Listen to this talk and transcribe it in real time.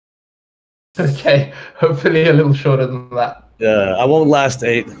Okay, hopefully a little shorter than that. Yeah, I won't last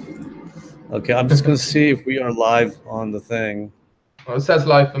 8. Okay, I'm just gonna see if we are live on the thing. Well, it says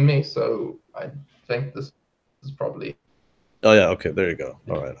live for me, so I think this is probably. Oh yeah, okay, there you go.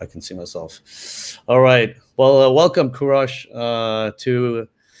 All right, I can see myself. All right, well, welcome, KOROUSH, to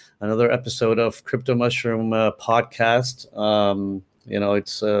another episode of Crypto Mushroom podcast.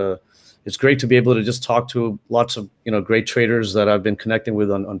 It's great to be able to just talk to lots of great traders that I've been connecting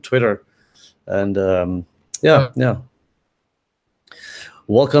with on Twitter, and yeah.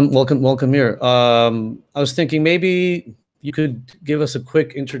 Welcome here. I was thinking maybe you could give us a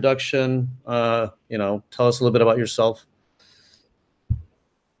quick introduction. Tell us a little bit about yourself.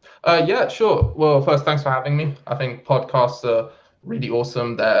 Yeah, sure. Well, first, thanks for having me. I think podcasts are really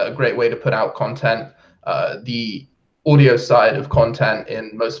awesome. They're a great way to put out content. The audio side of content in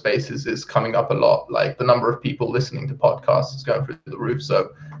most spaces is coming up a lot. Like the number of people listening to podcasts is going through the roof.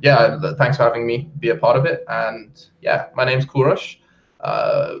 So yeah, thanks for having me be a part of it. And yeah, my name's KOROUSH.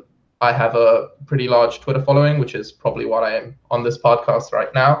 Uh, I have a pretty large Twitter following, which is probably why I am on this podcast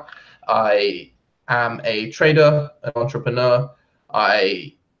right now. I am a trader, an entrepreneur.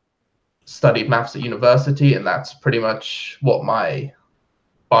 I studied maths at university, and that's pretty much what my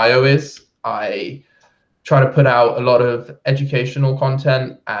bio is. I try to put out a lot of educational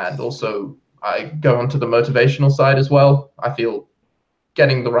content, and also I go onto the motivational side as well. I feel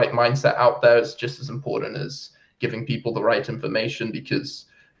getting the right mindset out there is just as important as giving people the right information because,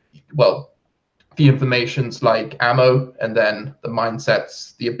 well, the information's like ammo, and then the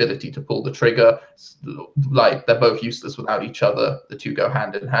mindset's the ability to pull the trigger. Like they're both useless without each other. The two go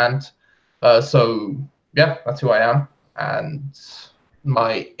hand in hand. So yeah, that's who I am. And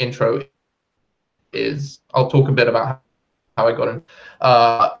my intro is I'll talk a bit about how I got in.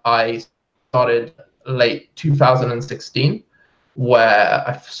 I started late 2016, where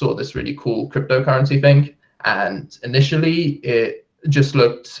I saw this really cool cryptocurrency thing. And initially, it just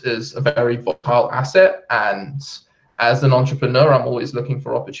looked as a very volatile asset. And as an entrepreneur, I'm always looking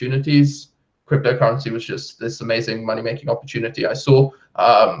for opportunities. Cryptocurrency was just this amazing money-making opportunity I saw.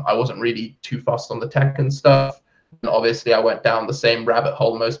 I wasn't really too fussed on the tech and stuff. And obviously, I went down the same rabbit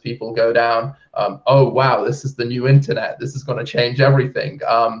hole most people go down. Oh, wow, this is the new internet. This is going to change everything.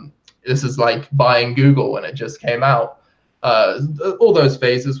 This is like buying Google when it just came out. All those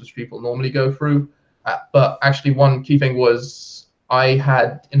phases which people normally go through. But actually, one key thing was I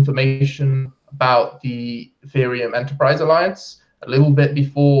had information about the Ethereum Enterprise Alliance a little bit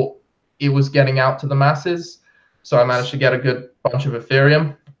before it was getting out to the masses. So I managed to get a good bunch of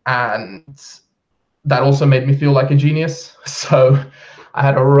Ethereum, and that also made me feel like a genius. So I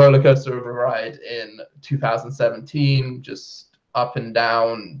had a roller coaster of a ride in 2017, just up and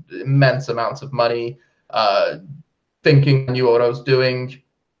down, immense amounts of money, thinking I knew what I was doing.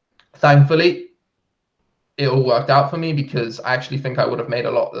 Thankfully, it all worked out for me because I actually think I would have made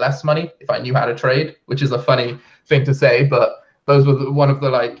a lot less money if I knew how to trade, which is a funny thing to say, but those were one of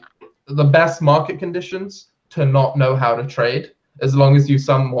the best market conditions to not know how to trade, as long as you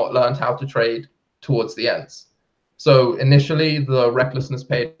somewhat learned how to trade towards the ends. So initially, the recklessness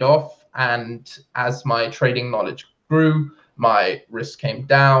paid off, and as my trading knowledge grew, my risk came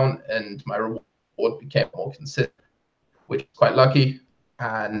down, and my reward became more consistent, which is quite lucky.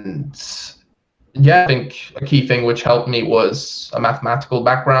 And yeah, I think a key thing which helped me was a mathematical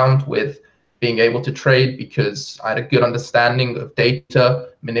background with being able to trade, because I had a good understanding of data,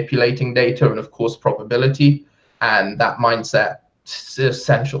 manipulating data, and of course probability. And that mindset is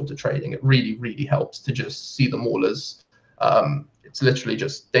essential to trading. It really, really helps to just see them all as it's literally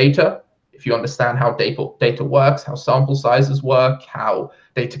just data. If you understand how data works, how sample sizes work, how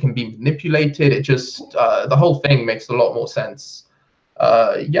data can be manipulated, it just the whole thing makes a lot more sense.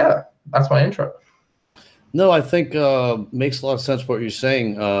 Yeah, that's my intro. No, I think makes a lot of sense what you're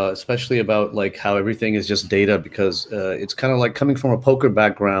saying, especially about like how everything is just data, because it's kind of like coming from a poker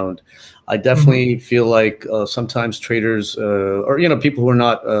background. I definitely feel like sometimes traders or people who are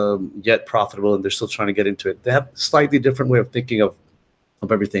not yet profitable and they're still trying to get into it, they have a slightly different way of thinking of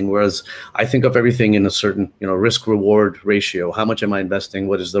everything. Whereas I think of everything in a certain risk reward ratio. How much am I investing?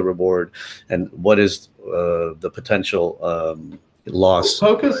 What is the reward, and what is the potential loss?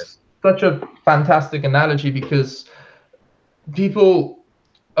 Poker's such a fantastic analogy because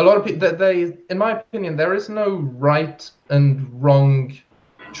a lot of people, in my opinion, there is no right and wrong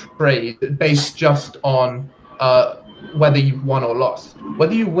trade based just on whether you've won or lost.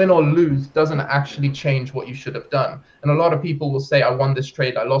 Whether you win or lose doesn't actually change what you should have done. And a lot of people will say, I won this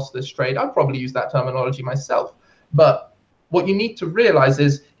trade, I lost this trade. I'd probably use that terminology myself. But what you need to realize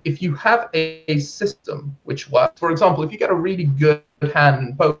is if you have a system which works, for example, if you get a really good hand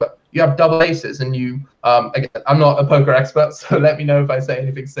in poker, you have double aces, and you again, I'm not a poker expert, so let me know if I say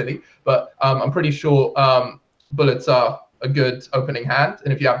anything silly, but I'm pretty sure bullets are a good opening hand,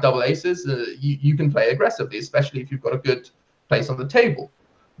 and if you have double aces, you can play aggressively, especially if you've got a good place on the table.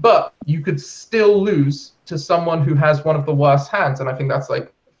 But you could still lose to someone who has one of the worst hands, and I think that's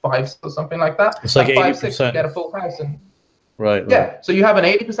like 5 or something like that. It's like 5-6 to 80%. get a full house, and Right. yeah, so you have an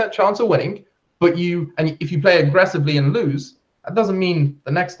 80% chance of winning, but if you play aggressively and lose, that doesn't mean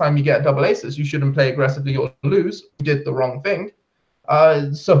the next time you get double aces, you shouldn't play aggressively or lose. You did the wrong thing.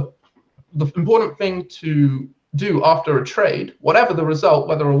 So the important thing to do after a trade, whatever the result,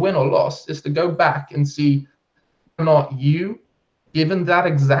 whether a win or loss, is to go back and see whether or not you, given that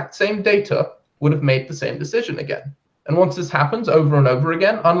exact same data, would have made the same decision again. And once this happens over and over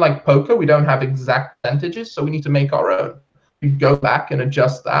again, unlike poker, we don't have exact percentages, so we need to make our own. You go back and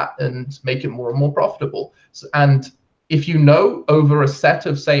adjust that and make it more and more profitable. And if you know over a set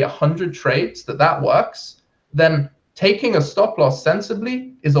of, say, 100 trades that works, then taking a stop loss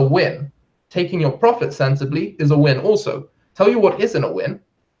sensibly is a win. Taking your profit sensibly is a win also. Tell you what isn't a win.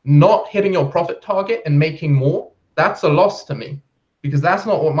 Not hitting your profit target and making more, that's a loss to me, because that's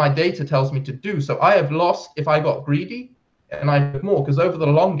not what my data tells me to do. So I have lost if I got greedy and I did more, because over the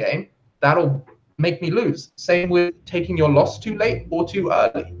long game, that'll make me lose. Same with taking your loss too late or too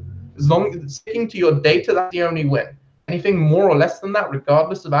early. As long as sticking to your data, that's the only win. Anything more or less than that,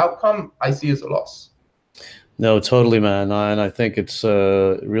 regardless of outcome, I see as a loss. No, totally, man. And I think it's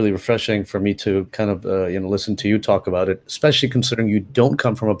really refreshing for me to kind of listen to you talk about it, especially considering you don't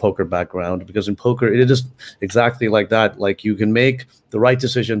come from a poker background. Because in poker, it is exactly like that. Like, you can make the right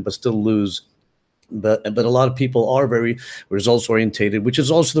decision but still lose. But a lot of people are very results orientated, which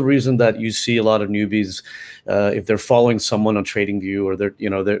is also the reason that you see a lot of newbies, if they're following someone on TradingView, or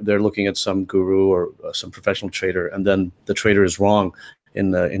they're looking at some guru or some professional trader, and then the trader is wrong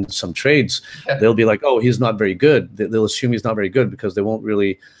in some trades, they'll be like, oh, he's not very good. They'll assume he's not very good because they won't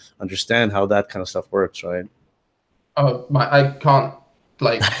really understand how that kind of stuff works, right? Oh, I can't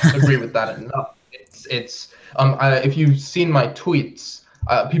agree with that enough. It's if you've seen my tweets,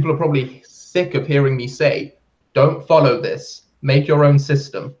 people are probably sick of hearing me say, don't follow this, make your own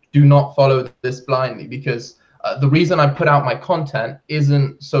system, do not follow this blindly, because the reason I put out my content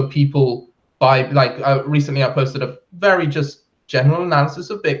isn't so people buy. Recently I posted a very just general analysis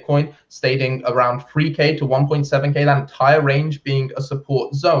of Bitcoin, stating around 3K to 1.7K, that entire range being a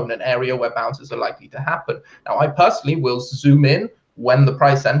support zone, an area where bounces are likely to happen. Now, I personally will zoom in when the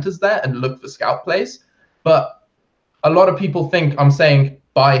price enters there and look for scalp plays, but a lot of people think I'm saying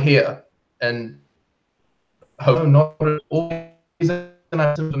buy here, and not always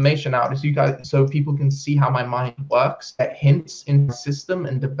information out as you guys, so people can see how my mind works, get hints in the system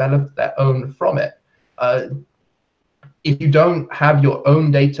and develop their own from it. If you don't have your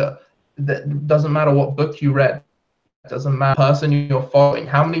own data, that doesn't matter what book you read, doesn't matter the person you're following,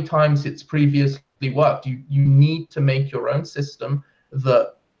 how many times it's previously worked. You need to make your own system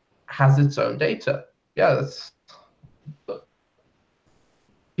that has its own data. Yeah, that's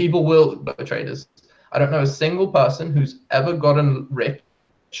people will, but traders. I don't know a single person who's ever gotten rich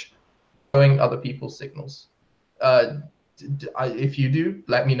showing other people's signals. If you do,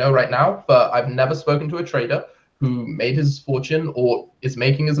 let me know right now. But I've never spoken to a trader who made his fortune or is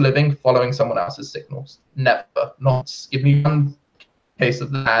making his living following someone else's signals. Never. Not. Give me one case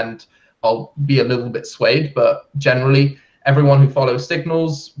of that, and I'll be a little bit swayed. But generally, everyone who follows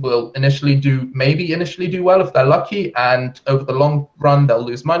signals will initially do well if they're lucky, and over the long run they'll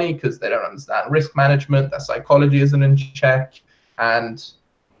lose money because they don't understand risk management, their psychology isn't in check. And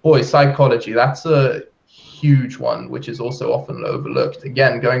boy, psychology, that's a huge one, which is also often overlooked.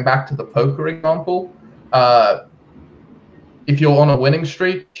 Again, going back to the poker example, if you're on a winning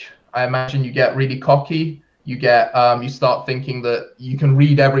streak, I imagine you get really cocky. You start thinking that you can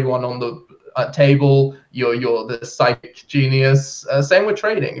read everyone on the table. You're the psychic genius. Same with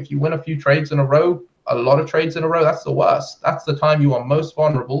trading. If you win a few trades in a row, a lot of trades in a row, that's the worst. That's the time you are most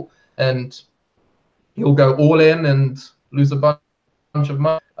vulnerable, and you'll go all in and lose a bunch of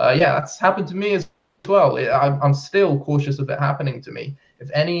money. Yeah, that's happened to me as well. I'm still cautious of it happening to me. If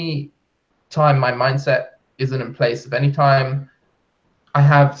any time my mindset isn't in place, if any time I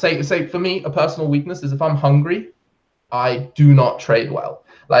have, say for me, a personal weakness is if I'm hungry, I do not trade well.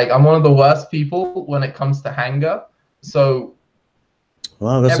 Like, I'm one of the worst people when it comes to hunger. So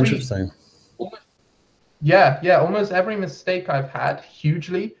wow, that's interesting. Almost every mistake I've had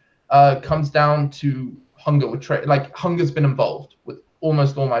hugely comes down to hunger with trade. Like, hunger's been involved with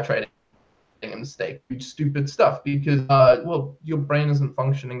almost all my trading mistake. Stupid stuff, because your brain isn't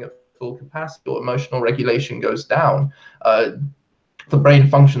functioning at full capacity, or emotional regulation goes down. the brain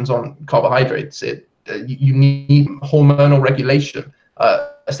functions on carbohydrates. You need hormonal regulation,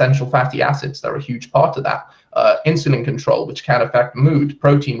 essential fatty acids. They're a huge part of that. Insulin control, which can affect mood.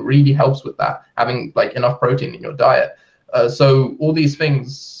 Protein really helps with that. Having like enough protein in your diet. So all these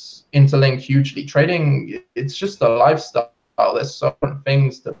things interlink hugely. Trading, it's just a lifestyle. There's so many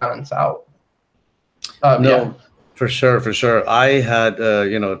things to balance out. No, Yeah. for sure, for sure. I had,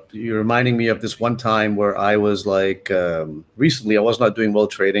 you're reminding me of this one time where I was like, recently I was not doing well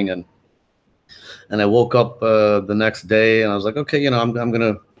trading, and I woke up the next day and I was like, okay, I'm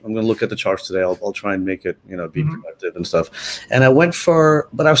gonna look at the charts today. I'll try and make it, be productive and stuff. And I went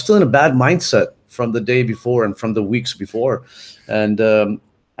but I was still in a bad mindset from the day before and from the weeks before, and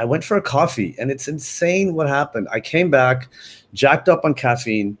I went for a coffee, and it's insane what happened. I came back, jacked up on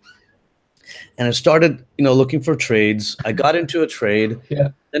caffeine, and I started, looking for trades. I got into a trade, Yeah.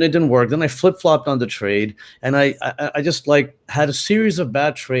 then it didn't work. Then I flip-flopped on the trade, and I just like had a series of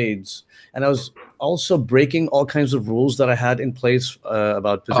bad trades, and I was also breaking all kinds of rules that I had in place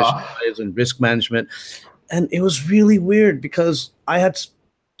about position size and risk management. And it was really weird because I had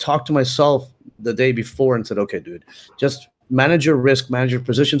talked to myself the day before and said, okay, dude, just manage your risk, manage your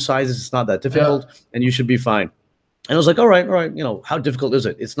position sizes. It's not that difficult, and you should be fine. And I was like, all right, how difficult is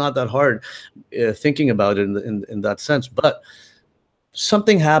it? It's not that hard thinking about it in that sense. But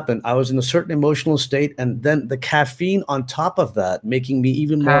something happened. I was in a certain emotional state, and then the caffeine on top of that, making me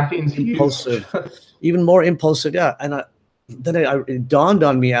even more impulsive, Yeah. And then it dawned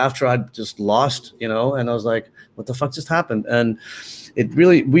on me after I'd just lost, and I was like, what the fuck just happened? And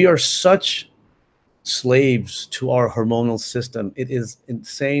we are such slaves to our hormonal system. It is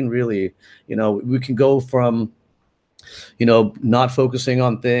insane, really. We can go from not focusing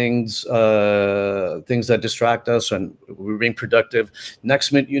on things that distract us, and we're being productive.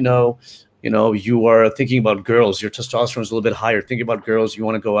 Next minute, you are thinking about girls. Your testosterone is a little bit higher. Thinking about girls, you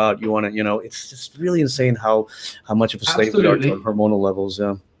want to go out. You want to, it's just really insane how much of a slave we are to our hormonal levels.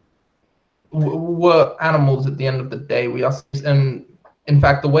 Yeah, we're animals at the end of the day. We are, and in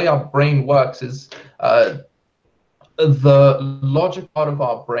fact, the way our brain works is the logic part of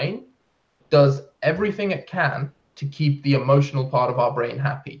our brain does everything it can to keep the emotional part of our brain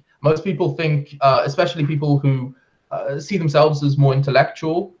happy. Most people think, especially people who see themselves as more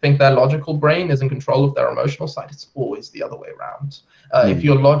intellectual, think their logical brain is in control of their emotional side. It's always the other way around. If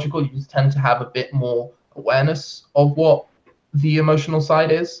you're logical, you tend to have a bit more awareness of what the emotional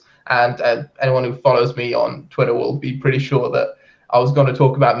side is. And anyone who follows me on Twitter will be pretty sure that I was going to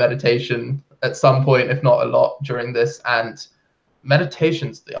talk about meditation at some point, if not a lot, during this. And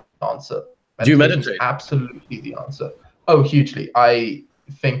meditation's the answer. Do you meditate? Absolutely the answer. Oh, hugely. I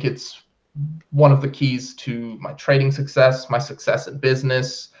think it's one of the keys to my trading success, my success in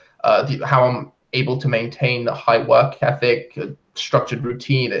business, how I'm able to maintain a high work ethic, a structured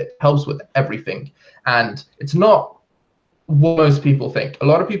routine. It helps with everything. And it's not what most people think. A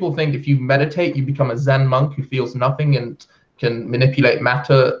lot of people think if you meditate, you become a Zen monk who feels nothing and can manipulate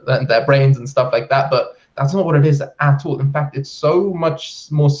matter and their brains and stuff like that. But that's not what it is at all. In fact, it's so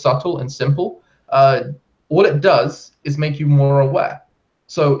much more subtle and simple. All it does is make you more aware.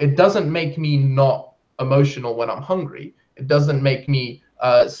 So it doesn't make me not emotional when I'm hungry. It doesn't make me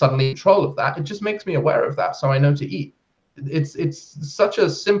suddenly in control of that. It just makes me aware of that, so I know to eat. It's such a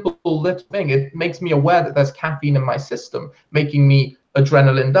simple little thing. It makes me aware that there's caffeine in my system, making me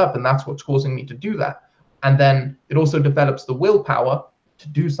adrenalined up, and that's what's causing me to do that. And then it also develops the willpower to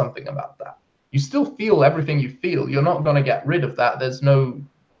do something about that. You still feel everything you feel. You're not going to get rid of that. There's no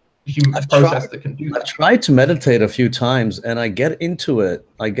human process that can do that. I've tried to meditate a few times, and I get into it.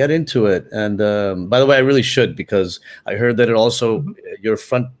 And by the way, I really should, because I heard that it also, your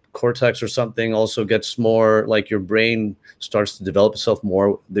front cortex or something also gets more, like your brain starts to develop itself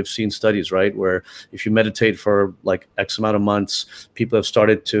more. They've seen studies, right, where if you meditate for like X amount of months, people have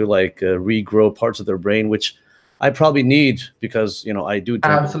started to like regrow parts of their brain, which I probably need, because I do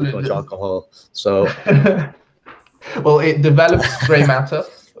drink too much alcohol. So, well, it develops gray matter.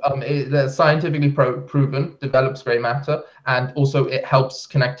 It's scientifically proven, develops gray matter, and also it helps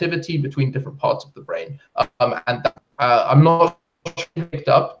connectivity between different parts of the brain. I'm not sure picked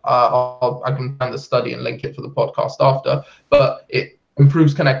up. I can find the study and link it for the podcast after, but it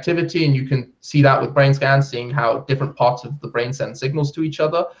improves connectivity, and you can see that with brain scans, seeing how different parts of the brain send signals to each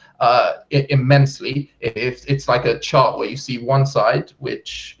other immensely. It's like a chart where you see one side,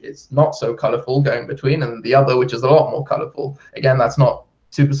 which is not so colorful, going between, and the other, which is a lot more colorful. Again, that's not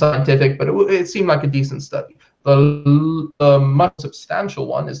super scientific, but it seemed like a decent study. The much substantial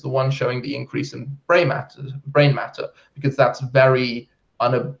one is the one showing the increase in brain matter, because that's very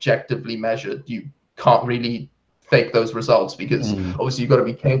unobjectively measured. You can't really fake those results, because obviously you've got to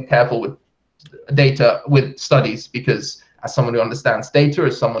be careful with data, with studies, because as someone who understands data,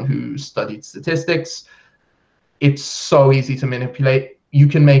 as someone who studied statistics, it's so easy to manipulate. You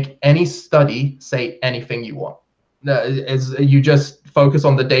can make any study say anything you want. As you just focus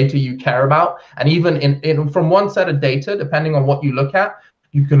on the data you care about, and even in from one set of data, depending on what you look at,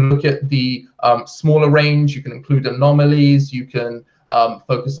 you can look at the smaller range, you can include anomalies, you can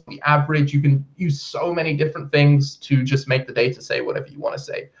focus on the average, you can use so many different things to just make the data say whatever you want to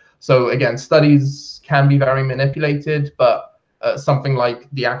say. So again, studies can be very manipulated, but something like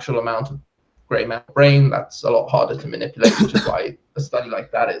the actual amount of gray matter brain, that's a lot harder to manipulate, which is why a study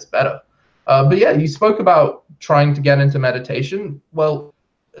like that is better. But yeah, you spoke about trying to get into meditation. Well,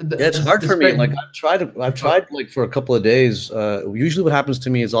 yeah, it's hard for me. Like I've tried like for a couple of days. Usually what happens to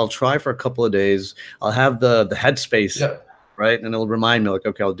me is I'll try for a couple of days. I'll have the headspace, right? And it'll remind me like,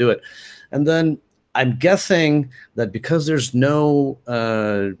 okay, I'll do it. And then I'm guessing that because there's no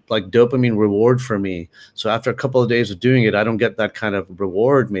like dopamine reward for me, so after a couple of days of doing it, I don't get that kind of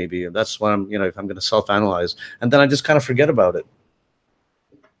reward. Maybe that's what I'm, if I'm going to self-analyze, and then I just kind of forget about it.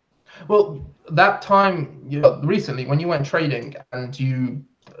 Well, that time, recently when you went trading and you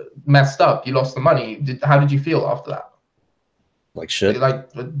messed up, you lost the money. How did you feel after that? Like shit.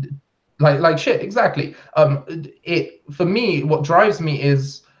 Like shit. Exactly. For me, what drives me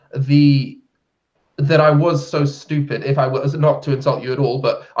is that I was so stupid. If I was, not to insult you at all,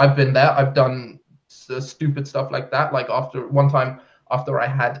 but I've been there. I've done stupid stuff like that. Like one time after I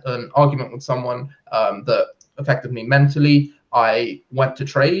had an argument with someone that affected me mentally, I went to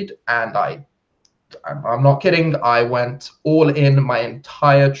trade, and I'm not kidding, I went all in my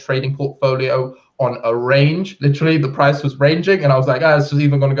entire trading portfolio on a range. Literally, the price was ranging, and I was like, this is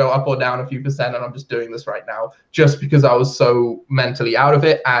even going to go up or down a few percent, and I'm just doing this right now, just because I was so mentally out of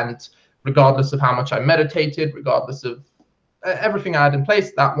it. And regardless of how much I meditated, regardless of everything I had in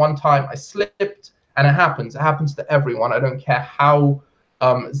place, that one time I slipped, and it happens. It happens to everyone. I don't care how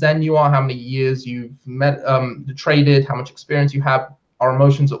zen you are, how many years you've traded, how much experience you have. Our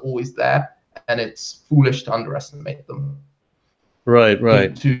emotions are always there, and it's foolish to underestimate them.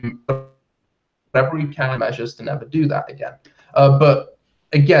 Right. To whatever we can, measures to never do that again. But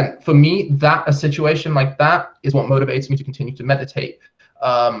again, for me, a situation like that is what motivates me to continue to meditate.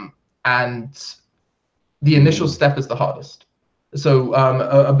 And the initial step is the hardest. So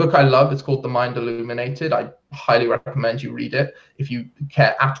a book I love, it's called The Mind Illuminated. I highly recommend you read it if you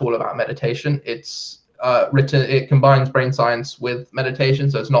care at all about meditation. It's it combines brain science with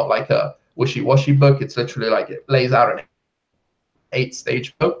meditation, so it's not like a wishy-washy book. It's literally like it lays out an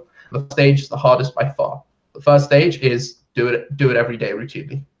 8-stage book. The first stage is the hardest by far. The first stage is do it every day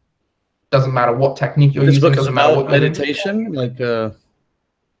routinely. Doesn't matter what technique you're using. This book is about meditation,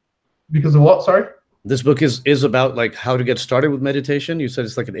 because of what? Sorry. This book is about like how to get started with meditation. You said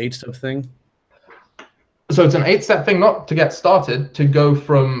it's like an 8-step thing. So it's an 8-step thing, not to get started, to go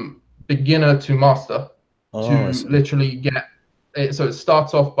from beginner to master, to literally get it. So it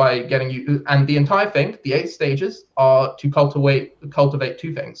starts off by getting you, and the entire thing, the 8 stages are to cultivate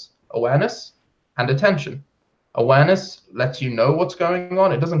 2 things: awareness and attention. Awareness lets you know what's going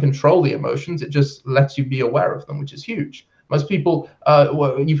on. It doesn't control the emotions. It just lets you be aware of them, which is huge. Most people,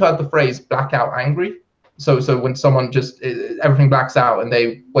 you've heard the phrase blackout angry. So when someone just, everything blacks out and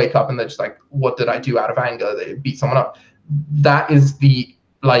they wake up and they're just like, what did I do out of anger? They beat someone up. That is the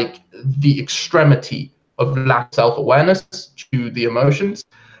extremity of lack of self-awareness to the emotions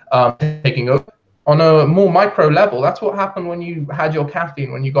taking over. On a more micro level, that's what happened when you had your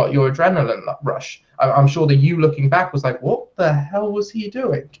caffeine, when you got your adrenaline rush. I'm sure that you looking back was like, what the hell was he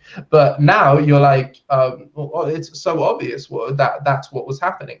doing? But now you're like, it's so obvious that's what was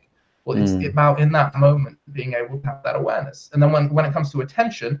happening. Well, it's about in that moment being able to have that awareness. And then when it comes to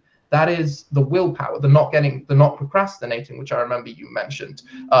attention, that is the willpower, the not procrastinating, which I remember you mentioned.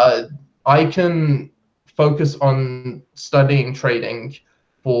 I can focus on studying trading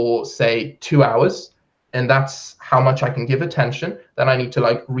for say 2 hours, and that's how much I can give attention. Then I need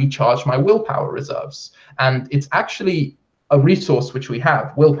to recharge my willpower reserves, and it's actually a resource which we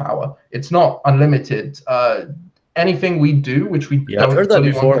have, willpower. It's not unlimited. Anything we do which we don't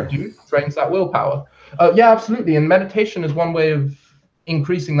really want to do drains that willpower. Yeah, absolutely. And meditation is one way of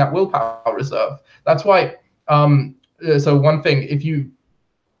increasing that willpower reserve. That's why so one thing,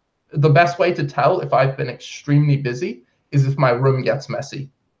 the best way to tell if I've been extremely busy is if my room gets messy,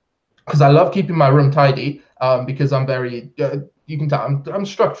 because I love keeping my room tidy, because I'm very, you can tell I'm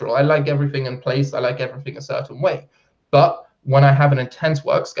structural. I like everything in place. I like everything a certain way. But when I have an intense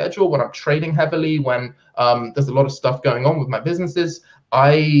work schedule, when I'm trading heavily, when there's a lot of stuff going on with my businesses,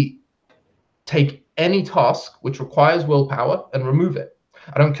 I take any task which requires willpower and remove it.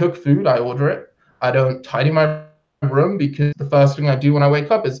 I don't cook food, I order it. I don't tidy my room because the first thing I do when I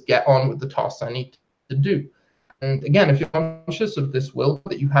wake up is get on with the tasks I need to do. And again, if you're conscious of this will,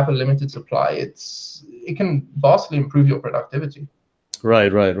 that you have a limited supply, it can vastly improve your productivity.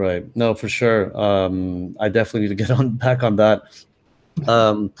 Right. No, for sure. I definitely need to get back on that.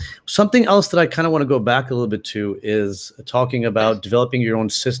 Something else that I kind of want to go back a little bit to is talking about developing your own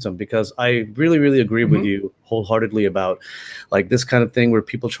system, because I really agree with you wholeheartedly about like this kind of thing where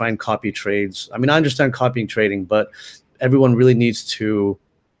people try and copy trades. I mean, I understand copying trading, but everyone really needs to,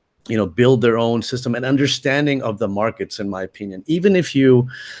 build their own system and understanding of the markets, in my opinion. Even if you,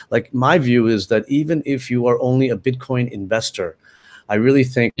 like, my view is that even if you are only a Bitcoin investor, I really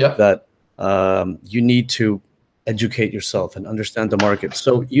think that you need to educate yourself and understand the market.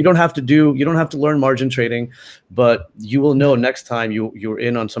 So you don't have to learn margin trading, but you will know next time you're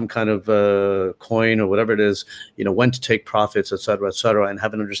in on some kind of coin or whatever it is, when to take profits, et cetera, and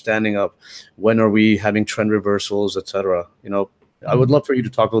have an understanding of when are we having trend reversals, et cetera. I would love for you to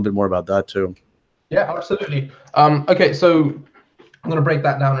talk a little bit more about that too. Yeah, absolutely. Okay, so I'm going to break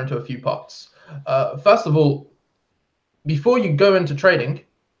that down into a few parts. First of all, before you go into trading,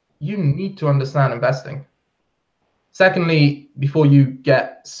 you need to understand investing. Secondly, before you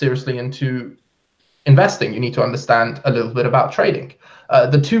get seriously into investing, you need to understand a little bit about trading.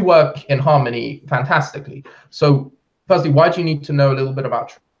 The two work in harmony fantastically. So firstly, why do you need to know a little bit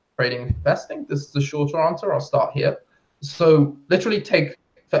about trading and investing? This is the shorter answer. I'll start here. So literally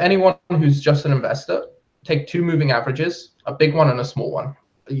for anyone who's just an investor, take two moving averages, a big one and a small one.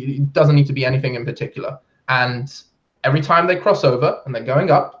 It doesn't need to be anything in particular. And every time they cross over and they're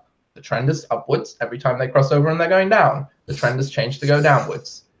going up, the trend is upwards. Every time they cross over and they're going down, the trend has changed to go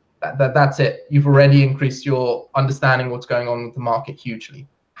downwards. That's it. You've already increased your understanding of what's going on with the market hugely.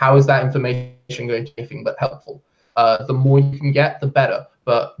 How is that information going to be anything but helpful? The more you can get, the better.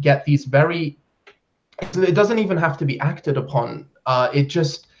 But get these it doesn't even have to be acted upon. It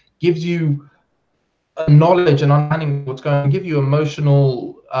just gives you a knowledge and understanding of what's going on, give you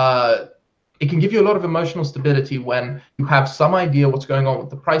it can give you a lot of emotional stability when you have some idea what's going on with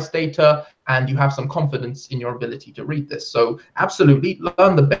the price data and you have some confidence in your ability to read this. So absolutely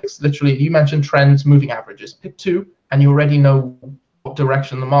learn the basics. Literally, you mentioned trends, moving averages. Pick two and you already know what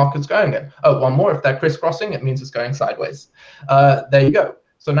direction the market's going in. Oh, one more. If they're crisscrossing, it means it's going sideways. There you go.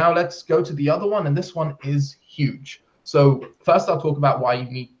 So now let's go to the other one, and this one is huge. So first I'll talk about why you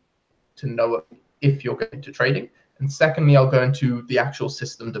need to know if you're going to trading. And secondly, I'll go into the actual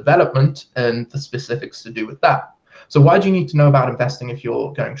system development and the specifics to do with that. So why do you need to know about investing if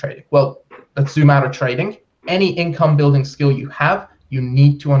you're going trading? Well, let's zoom out of trading. Any income building skill you have, you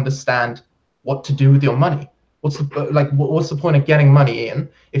need to understand what to do with your money. What's the point of getting money in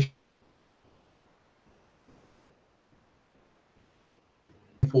if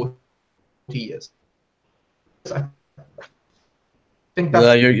 40 years? I think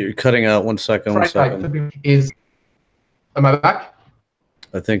that's you're cutting out. One second. Am I back?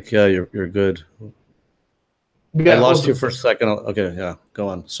 I think you're good. Yeah, I lost you for a second. Okay, yeah, go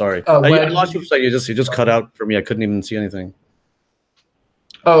on. Sorry, I lost you for a second. You just cut out for me. I couldn't even see anything.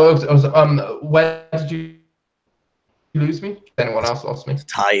 Where did you lose me? Anyone else lost me?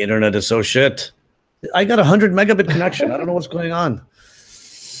 Thai internet is so shit. I got 100 megabit connection. I don't know what's going on.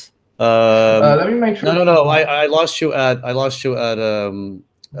 Let me make sure. No. I lost you at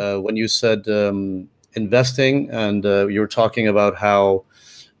when you said investing, and you were talking about how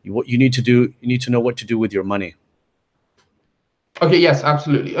what you need to do. You need to know what to do with your money. Okay. Yes,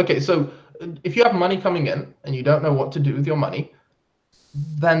 absolutely. Okay. So if you have money coming in and you don't know what to do with your money,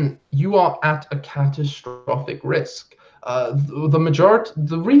 then you are at a catastrophic risk.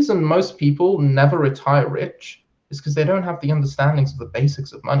 The reason most people never retire rich is because they don't have the understandings of the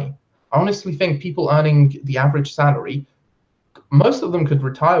basics of money. I honestly think people earning the average salary, most of them could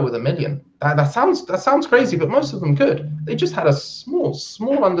retire with $1 million. That sounds crazy, but most of them could. They just had a small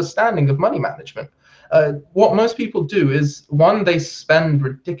understanding of money management. What most people do is, one, they spend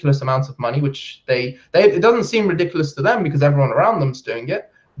ridiculous amounts of money, which it doesn't seem ridiculous to them because everyone around them's doing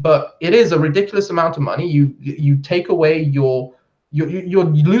it, but it is a ridiculous amount of money. You take away you're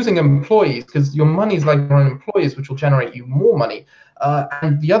losing employees because your money is like your own employees, which will generate you more money.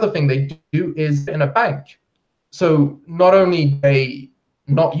 And the other thing they do is in a bank. So not only do they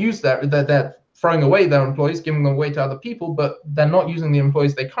not use they're throwing away their employees, giving them away to other people, but they're not using the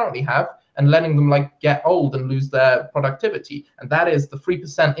employees they currently have and letting them get old and lose their productivity. And that is the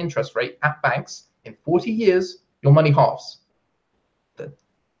 3% interest rate at banks. In 40 years, your money halves.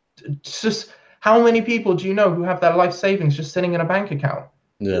 It's just, how many people do you know who have their life savings just sitting in a bank account?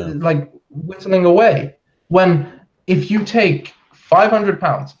 Yeah. whittling away. When if you take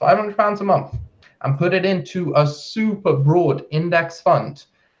 £500 a month, and put it into a super broad index fund,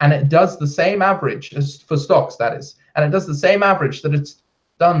 and it does the same average as for stocks, that is, and it does the same average that it's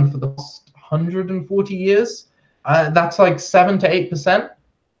done for the past 140 years, that's like 7 to 8%.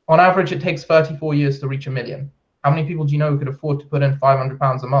 On average, it takes 34 years to reach 1 million. How many people do you know who could afford to put in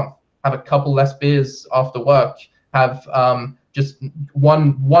 £500 a month, have a couple less beers after work, have just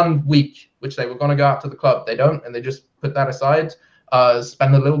one week, which they were going to go out to the club, they don't, and they just put that aside,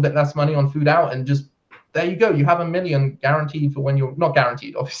 spend a little bit less money on food out, and just, there you go, you have 1 million guaranteed for when you're, not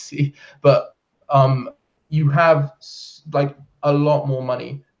guaranteed obviously, but you have like a lot more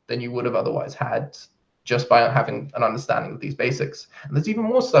money than you would have otherwise had, just by having an understanding of these basics. And there's even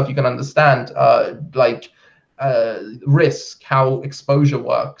more stuff you can understand, like risk, how exposure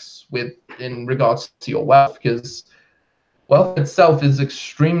works in regards to your wealth, because wealth itself is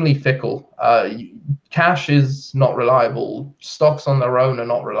extremely fickle. Cash is not reliable. Stocks on their own are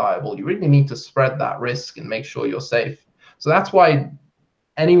not reliable. You really need to spread that risk and make sure you're safe. So that's why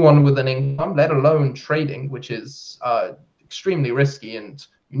anyone with an income, let alone trading, which is extremely risky, and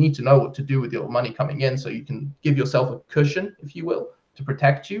you need to know what to do with your money coming in so you can give yourself a cushion, if you will, to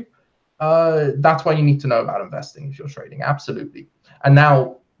protect you. That's why you need to know about investing if you're trading, absolutely. And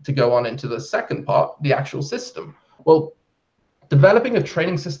now to go on into the second part, the actual system. Well, developing a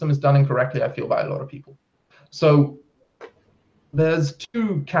trading system is done incorrectly, I feel, by a lot of people. So there's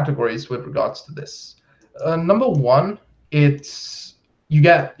two categories with regards to this. Number one, it's you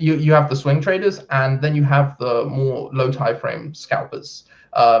have the swing traders, and then you have the more low time frame scalpers.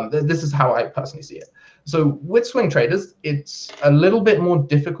 This is how I personally see it. So with swing traders, it's a little bit more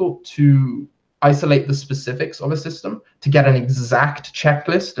difficult to isolate the specifics of a system to get an exact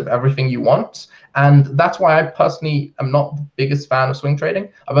checklist of everything you want. And that's why I personally am not the biggest fan of swing trading.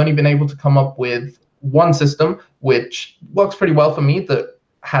 I've only been able to come up with one system which works pretty well for me, that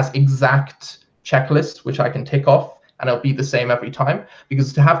has exact checklists which I can tick off, and it'll be the same every time.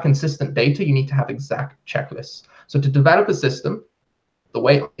 Because to have consistent data, you need to have exact checklists. So to develop a system, the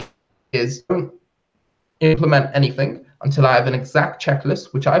way is, don't implement anything until I have an exact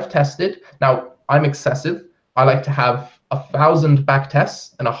checklist, which I've tested. Now, I'm excessive. I like to have 1,000 back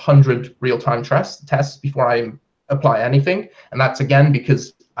tests and 100 real-time tests before I apply anything. And that's, again,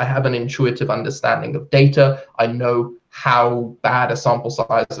 because I have an intuitive understanding of data. I know how bad a sample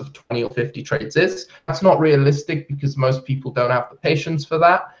size of 20 or 50 trades is. That's not realistic because most people don't have the patience for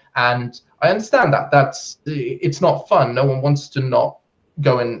that. And I understand that. It's not fun. No one wants to not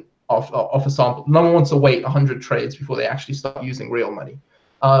go in off a sample. No one wants to wait 100 trades before they actually start using real money.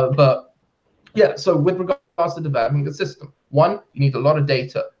 But yeah, so with regards to developing the system, one, you need a lot of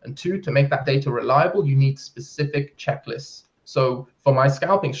data, and two, to make that data reliable, you need specific checklists. So for my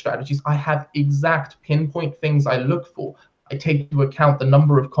scalping strategies, I have exact pinpoint things I look for. I take into account the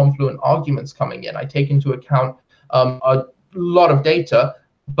number of confluent arguments coming in. I take into account a lot of data,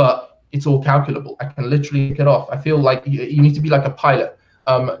 but it's all calculable. I can literally pick it off. I feel like you need to be like a pilot.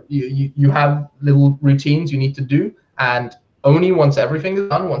 You have little routines you need to do, and only once everything is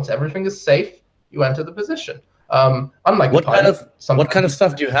done, once everything is safe, you enter the position. Unlike what kind of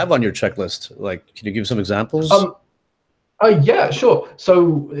stuff do you have on your checklist? Like, can you give some examples? Yeah, sure.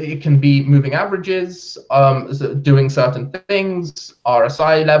 So it can be moving averages, doing certain things,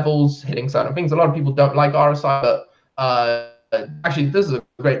 RSI levels, hitting certain things. A lot of people don't like RSI, but actually, this is a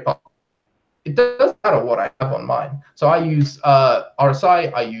great part. It doesn't matter what I have on mine. So I use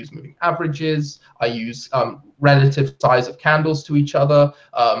RSI, I use moving averages, I use relative size of candles to each other,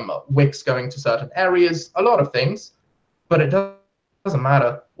 wicks going to certain areas, a lot of things. But it doesn't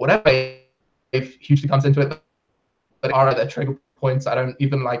matter. Whatever hugely comes into it, but are their trigger points. I don't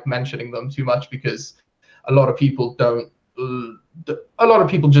even like mentioning them too much because a lot of people don't. A lot of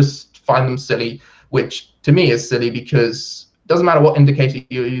people just find them silly, which to me is silly because it doesn't matter what indicator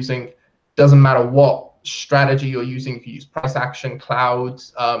you're using, doesn't matter what strategy you're using. If you use price action,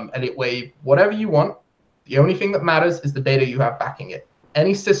 clouds, Elliott wave, whatever you want, the only thing that matters is the data you have backing it.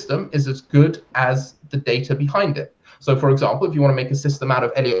 Any system is as good as the data behind it. So for example, if you want to make a system out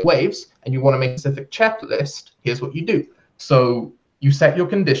of Elliott waves and you want to make a specific checklist, here's what you do. So you set your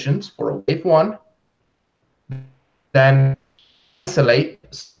conditions for a wave one, then isolate.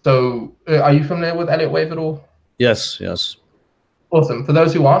 So are you familiar with Elliott wave at all? Yes, yes. Awesome. For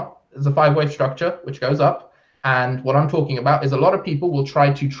those who aren't, there's a 5-wave structure which goes up. And what I'm talking about is a lot of people will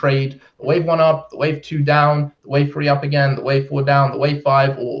try to trade the wave one up, the wave two down, the wave three up again, the wave four down, the wave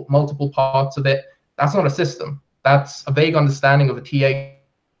five, or multiple parts of it. That's not a system. That's a vague understanding of a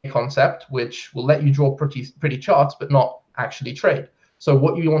TA concept, which will let you draw pretty charts, but not actually trade. So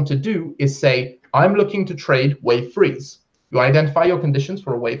what you want to do is say, I'm looking to trade wave threes. You identify your conditions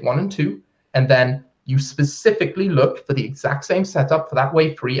for a wave 1 and 2, and then you specifically look for the exact same setup for that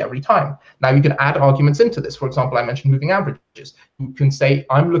wave 3 every time. Now you can add arguments into this. For example, I mentioned moving averages. You can say,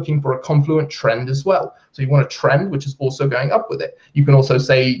 I'm looking for a confluent trend as well. So you want a trend which is also going up with it. You can also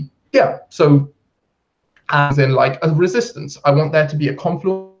say, yeah, so as in like a resistance, I want there to be a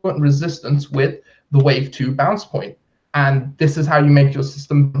confluent resistance with the wave 2 bounce point. And this is how you make your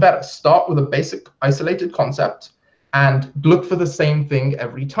system better. Start with a basic isolated concept and look for the same thing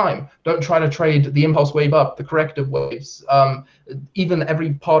every time. Don't try to trade the impulse wave up, the corrective waves, even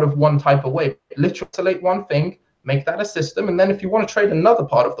every part of one type of wave. Literally isolate one thing, make that a system, and then if you want to trade another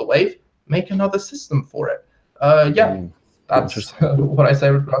part of the wave, make another system for it. That's what I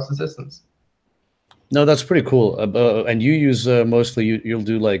say with regards to systems. No, that's pretty cool. And you use mostly you'll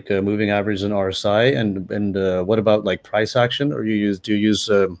do like moving average and RSI, and what about like price action? Or do you use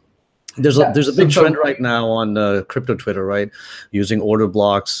there's a big trend right now on crypto Twitter, right? Using order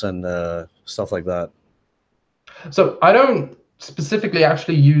blocks and stuff like that. So I don't specifically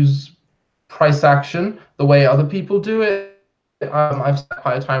actually use price action the way other people do it. I've set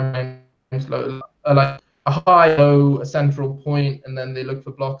higher time frames, like a high, low, a central point, and then they look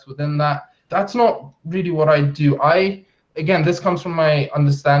for blocks within that. That's not really what I do. Again, this comes from my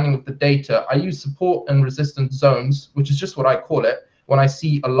understanding of the data. I use support and resistance zones, which is just what I call it, when I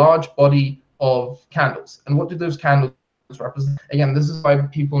see a large body of candles. And what do those candles represent? Again, this is why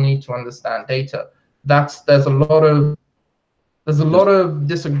people need to understand data. There's a lot of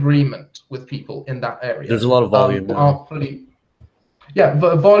disagreement with people in that area. There's a lot of volume. But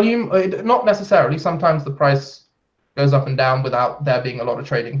volume, not necessarily. Sometimes the price goes up and down without there being a lot of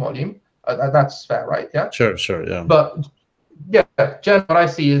trading volume. That's fair, right? Yeah. Sure, yeah. But yeah, generally what I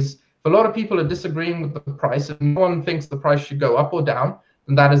see is if a lot of people are disagreeing with the price, if no one thinks the price should go up or down,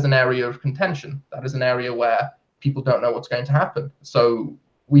 then that is an area of contention. That is an area where people don't know what's going to happen. So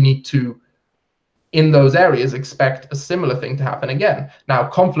we need to, in those areas, expect a similar thing to happen again. Now,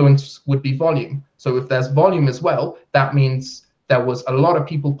 confluence would be volume. So if there's volume as well, that means there was a lot of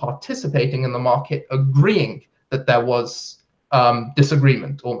people participating in the market agreeing that there was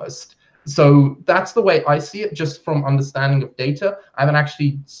disagreement almost. So that's the way I see it, just from understanding of data. I haven't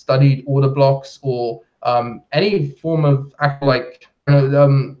actually studied order blocks or any form of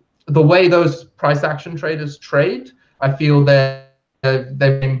the way those price action traders trade. I feel they've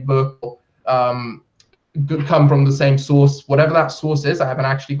been come from the same source, whatever that source is. I haven't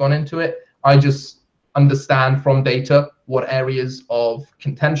actually gone into it. I just understand from data what areas of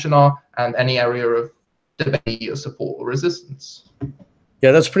contention are and any area of debate or support or resistance.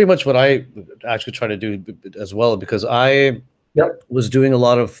 Yeah, that's pretty much what I actually try to do as well, because I was doing a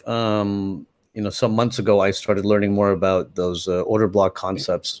lot of, some months ago, I started learning more about those order block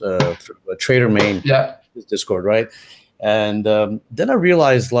concepts through a Trader Main Discord, right? And then I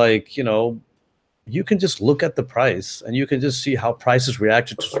realized, you can just look at the price and you can just see how price is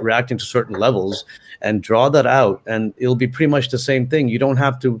reacting to certain levels and draw that out, and it'll be pretty much the same thing. You don't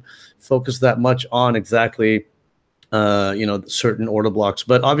have to focus that much on exactly certain order blocks,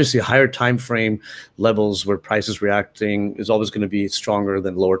 but obviously higher time frame levels where price is reacting is always going to be stronger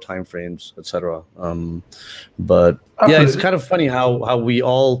than lower time frames, etc. But yeah, it's kind of funny how we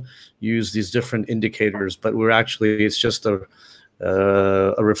all use these different indicators, but it's just a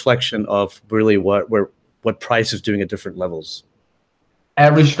reflection of really what price is doing at different levels.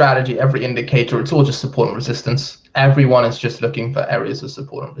 Every strategy, every indicator, it's all just support and resistance. Everyone is just looking for areas of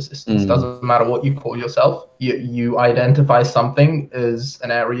support and resistance. Doesn't matter what you call yourself. You identify something as an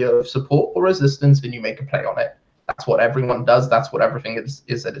area of support or resistance, and you make a play on it. That's what everyone does. That's what everything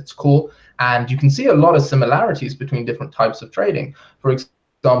is at its core. And you can see a lot of similarities between different types of trading. For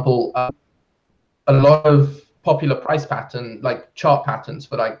example, a lot of popular price pattern, like chart patterns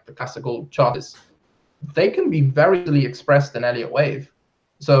for like the classical charters, they can be very easily expressed in Elliott wave.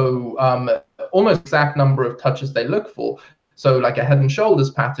 So almost exact number of touches they look for. So like a head and shoulders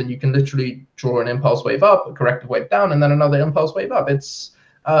pattern, you can literally draw an impulse wave up, a corrective wave down, and then another impulse wave up. It's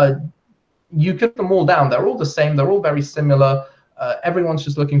you get them all down. They're all the same. They're all very similar. Everyone's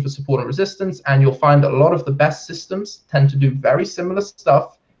just looking for support and resistance, and you'll find a lot of the best systems tend to do very similar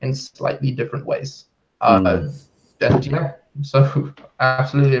stuff in slightly different ways. So I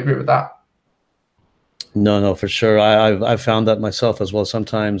absolutely agree with that. No, for sure. I've found that myself as well.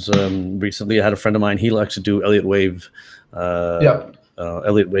 Sometimes recently, I had a friend of mine. He likes to do Elliott wave,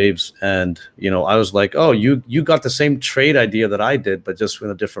 Elliott waves, and I was like, "Oh, you got the same trade idea that I did, but just in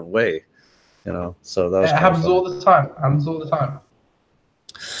a different way." So that was happens all the time. Happens all the time.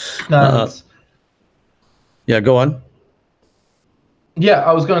 Yeah, go on. Yeah,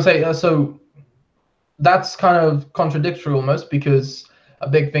 I was going to say, so that's kind of contradictory almost, because a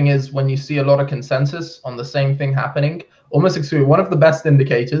big thing is when you see a lot of consensus on the same thing happening, almost exclude one of the best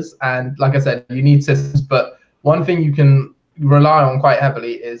indicators. And like I said, you need systems, but one thing you can rely on quite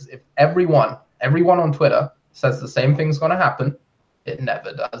heavily is if everyone on Twitter says the same thing's going to happen, it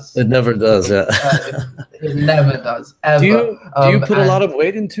never does. It never does. Yeah. It never does ever. Do you put a lot of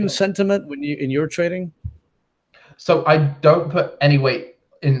weight into sentiment when you in your trading? So I don't put any weight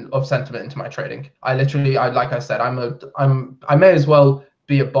of sentiment into my trading. I like I said, I may as well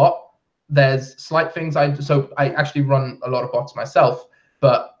be a bot. There's slight things so I actually run a lot of bots myself,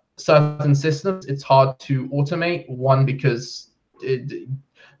 but certain systems it's hard to automate. One, because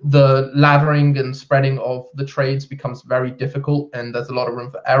the laddering and spreading of the trades becomes very difficult, and there's a lot of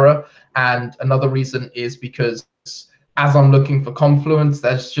room for error. And another reason is because as I'm looking for confluence,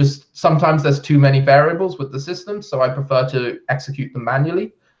 sometimes there's too many variables with the system, so I prefer to execute them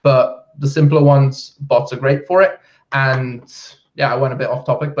manually. But the simpler ones, bots are great for it. And yeah, I went a bit off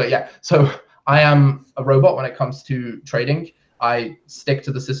topic, but yeah. So I am a robot when it comes to trading. I stick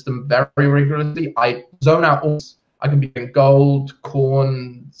to the system very rigorously. I zone out all. I can be in gold,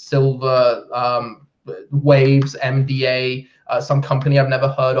 corn, silver, waves, MDA, some company I've never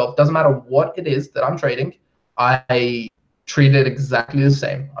heard of. Doesn't matter what it is that I'm trading. I treat it exactly the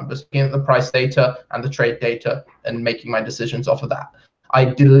same. I'm just looking at the price data and the trade data and making my decisions off of that. I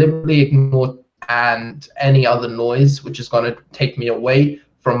deliberately ignore and any other noise which is going to take me away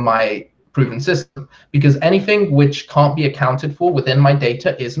from my proven system, because anything which can't be accounted for within my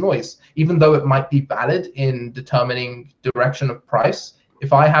data is noise. Even though it might be valid in determining direction of price,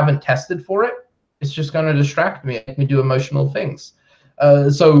 if I haven't tested for it, it's just going to distract me and make me do emotional things.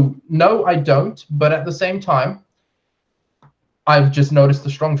 So no, I don't. But at the same time, I've just noticed a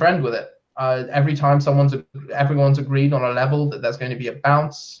strong trend with it. Every time everyone's agreed on a level that there's going to be a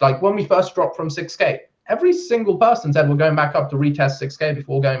bounce. Like when we first dropped from 6K, every single person said we're going back up to retest 6K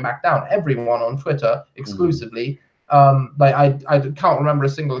before going back down. Everyone on Twitter exclusively. Like I can't remember a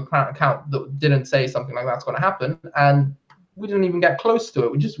single account that didn't say something like that's going to happen, and we didn't even get close to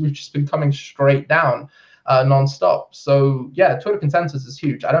it. We've just been coming straight down. Non-stop. So yeah, Twitter consensus is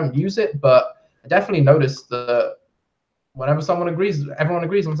huge. I don't use it, but I definitely notice that whenever everyone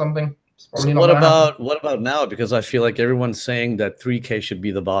agrees on something, it's probably not. What about now? Because I feel like everyone's saying that 3K should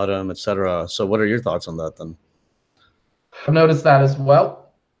be the bottom, etc. So what are your thoughts on that then? I've noticed that as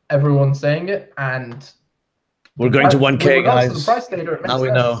well. Everyone's saying it, and we're going to 1K, guys. To the price data, now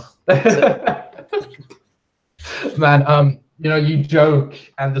we know. Man, you joke,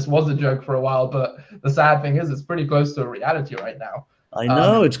 and this was a joke for a while, but the sad thing is it's pretty close to a reality right now. I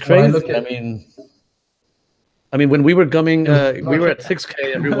know, it's crazy. I mean, when we were coming, we were at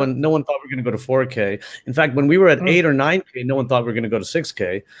 6K, no one thought we were going to go to 4K. In fact, when we were at 8 or 9K, no one thought we were going to go to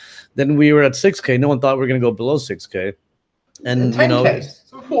 6K. Then we were at 6K, no one thought we were going to go below 6K. And 10K.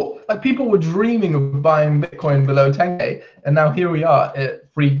 Like people were dreaming of buying Bitcoin below 10K, and now here we are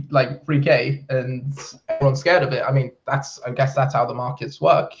at 3K, and everyone's scared of it. I mean, I guess that's how the markets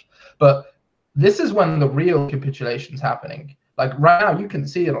work. But this is when the real capitulation's happening. Like right now, you can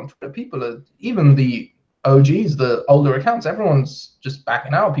see it on Twitter. People are, even the OGs, the older accounts, everyone's just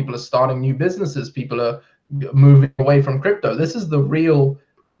backing out. People are starting new businesses. People are moving away from crypto. This is the real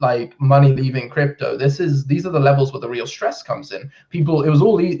money leaving crypto. These are the levels where the real stress comes in. It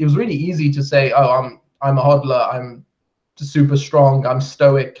was really easy to say, oh, I'm a hodler, I'm super strong, I'm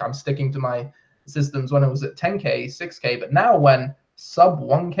stoic, I'm sticking to my systems when it was at 10K, 6K. But now when sub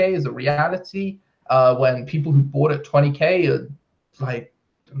 1K is a reality, when people who bought at 20K are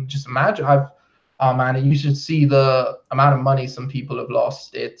just imagine, oh man, you should see the amount of money some people have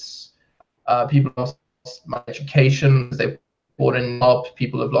lost. It's people lost my education, they bought in up,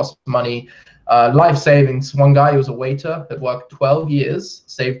 people have lost money, life savings. One guy who was a waiter had worked 12 years,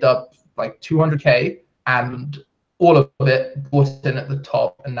 saved up 200K, and all of it bought in at the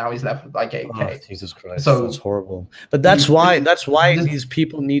top, and now he's left with 8K. Oh, Jesus Christ, so that's horrible. But that's why these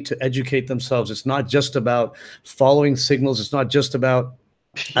people need to educate themselves. It's not just about following signals. It's not just about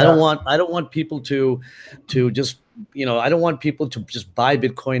I don't want people to just, I don't want people to just buy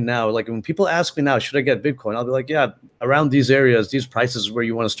Bitcoin now. Like when people ask me now, should I get Bitcoin? I'll be like, yeah, around these areas, these prices where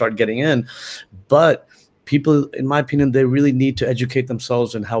you want to start getting in. But people, in my opinion, they really need to educate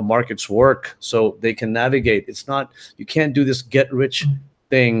themselves in how markets work so they can navigate. It's not, you can't do this get rich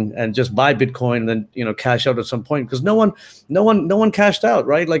thing and just buy Bitcoin and then, cash out at some point, because no one cashed out,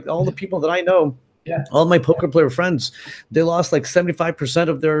 right? Like all the people that I know, Yeah. All my poker player friends, they lost like 75%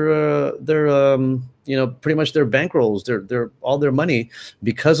 of their pretty much their bankrolls, their all their money,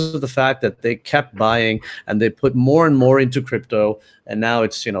 because of the fact that they kept buying and they put more and more into crypto, and now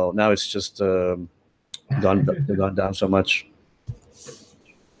it's just gone down so much.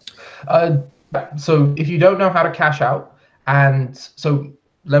 So if you don't know how to cash out, and so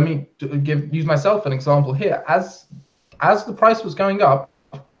let me use myself an example here. As the price was going up,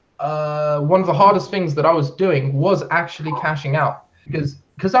 one of the hardest things that I was doing was actually cashing out,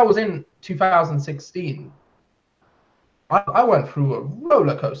 because I was in 2016. I went through a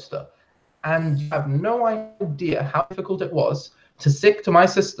roller coaster, and you have no idea how difficult it was to stick to my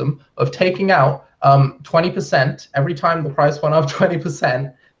system of taking out 20% every time the price went up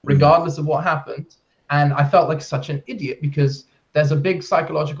 20%, regardless of what happened. And I felt like such an idiot, because there's a big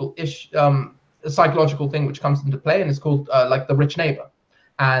psychological thing which comes into play, and it's called like the rich neighbor.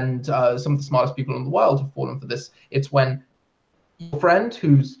 And some of the smartest people in the world have fallen for this. It's when your friend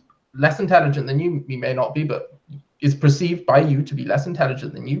who's less intelligent than you may not be, but is perceived by you to be less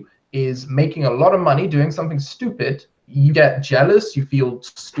intelligent than you, is making a lot of money doing something stupid. You get jealous, you feel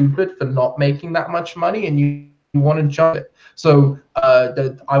stupid for not making that much money, and you want to jump it. So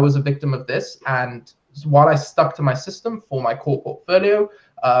I was a victim of this, and while I stuck to my system for my core portfolio,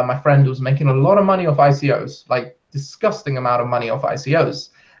 my friend was making a lot of money off ICOs, like disgusting amount of money off ICOs.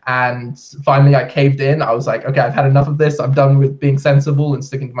 And finally I caved in. I was like, okay, I've had enough of this. I'm done with being sensible and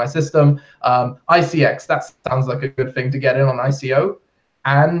sticking to my system. ICX, that sounds like a good thing to get in on ICO.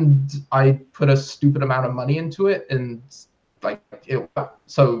 And I put a stupid amount of money into it, and like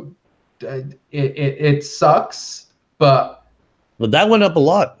it sucks, but that went up a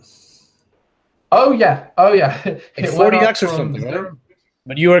lot. Oh yeah. Like 40x or something, right?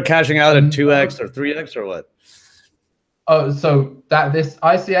 But you were cashing out at 2x or 3x or what? Oh, so this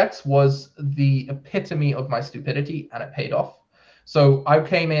ICX was the epitome of my stupidity, and it paid off. So I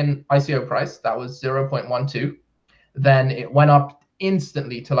came in ICO price, that was 0.12. Then it went up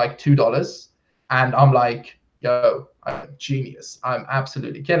instantly to like $2. And I'm like, yo, I'm a genius. I'm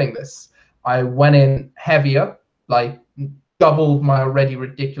absolutely killing this. I went in heavier, like doubled my already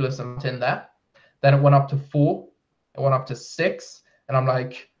ridiculous amount in there. Then it went up to 4. It went up to 6. And I'm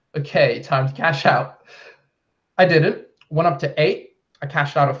like, okay, time to cash out. I didn't. Went up to 8. I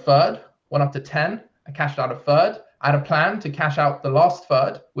cashed out a third. Went up to 10. I cashed out a third. I had a plan to cash out the last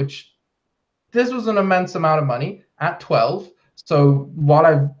third, which this was an immense amount of money at 12. So while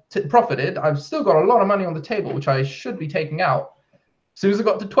I've profited, I've still got a lot of money on the table, which I should be taking out. As soon as I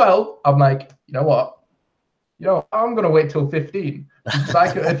got to 12, I'm like, you know what? I'm going to wait till 15.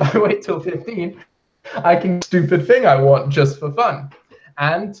 If I wait till 15, I can do the stupid thing I want just for fun.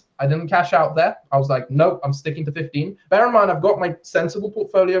 And I didn't cash out there. I was like, nope, I'm sticking to 15. Bear in mind, I've got my sensible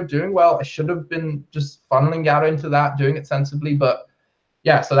portfolio doing well. I should have been just funneling out into that, doing it sensibly. But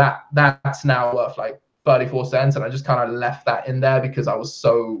yeah, so that's now worth like 34 cents. And I just kind of left that in there because I was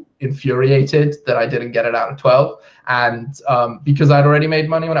so infuriated that I didn't get it out of 12. And because I'd already made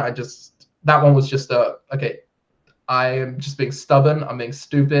money on it, that one was just okay, I am just being stubborn. I'm being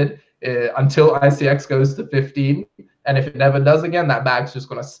stupid until ICX goes to 15. And if it never does again, that bag's just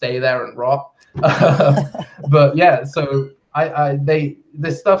going to stay there and rot. But yeah, so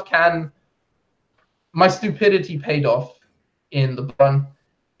this stuff my stupidity paid off in the run.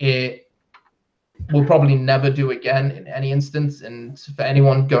 It will probably never do again in any instance. And for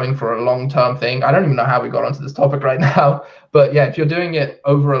anyone going for a long-term thing, I don't even know how we got onto this topic right now. But yeah, if you're doing it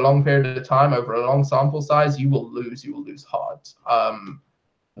over a long period of time, over a long sample size, you will lose hard.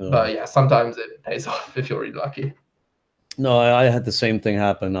 But yeah, sometimes it pays off if you're really lucky. No, I had the same thing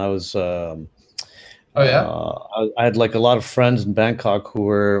happen. I was, oh yeah, I had like a lot of friends in Bangkok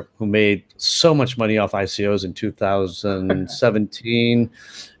who made so much money off ICOs in 2017.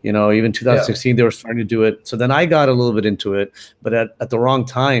 Even 2016, They were starting to do it. So then I got a little bit into it, but at the wrong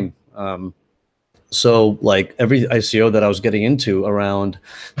time. So like every ICO that I was getting into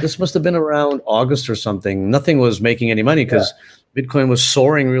this must have been around August or something. Nothing was making any money because Bitcoin was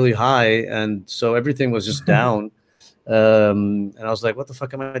soaring really high, and so everything was just down. And I was like, what the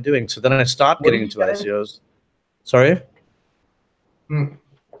fuck am I doing? So then I stopped getting into ICOs. Sorry?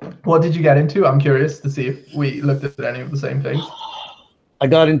 What did you get into? I'm curious to see if we looked at any of the same things. I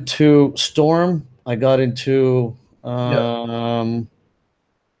got into Storm. I got into what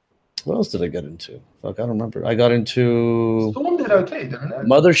else did I get into? Fuck, I don't remember. I got into Storm did okay, didn't it?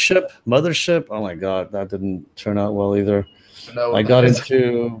 Mothership. Oh my god, that didn't turn out well either. I got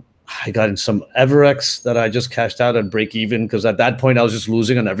into some Everex that I just cashed out at break even because at that point I was just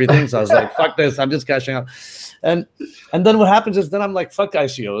losing on everything. So I was like, fuck this, I'm just cashing out. And then what happens is then I'm like, fuck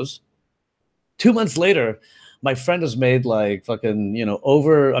ICOs. 2 months later, my friend has made like fucking, you know,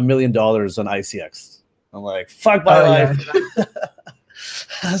 over $1 million on ICX. I'm like, fuck my life. Yeah.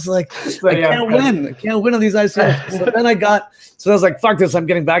 I was like, so, I can't win. I can't win on these ICOs. So then I was like, fuck this. I'm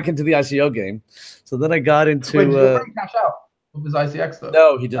getting back into the ICO game. So then I got into. Wait, did your friend cash out with his ICX though?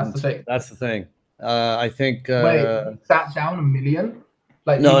 No, he didn't. That's the thing. I think. Wait, he sat down $1 million?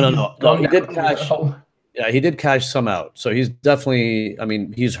 Like no. He did cash. Yeah, he did cash some out. So he's definitely. I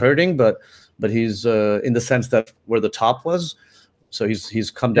mean, he's hurting, but he's in the sense that where the top was. So he's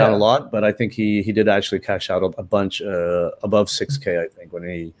come down a lot, but I think he did actually cash out a bunch above 6K. I think when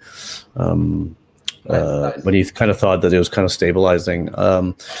he when he kind of thought that it was kind of stabilizing.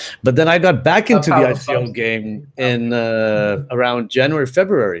 But then I got back into the ICO game in around January,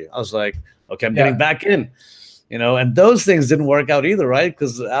 February. I was like, okay, I'm getting back in, you know. And those things didn't work out either, right?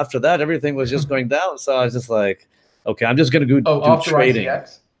 Because after that, everything was just going down. So I was just like, okay, I'm just gonna do trading.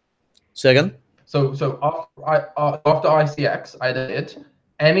 ICX? Say again. So after ICX, I did.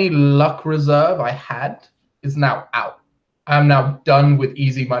 Any luck reserve I had is now out. I'm now done with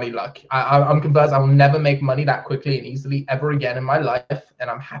easy money luck. I'm convinced I will never make money that quickly and easily ever again in my life, and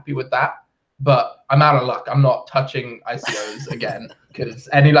I'm happy with that. But I'm out of luck. I'm not touching ICOs again because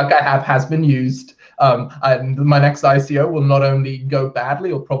any luck I have has been used. And my next ICO will not only go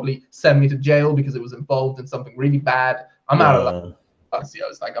badly or probably send me to jail because it was involved in something really bad. I'm out of luck.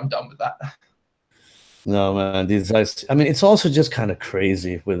 ICOs, like I'm done with that. No, man, these guys, I mean, it's also just kind of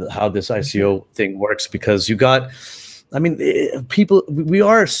crazy with how this ICO thing works because you got, I mean, people, we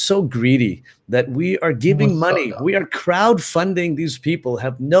are so greedy that we are giving money. We are crowdfunding these people,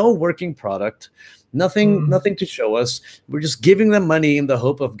 have no working product, nothing to show us. We're just giving them money in the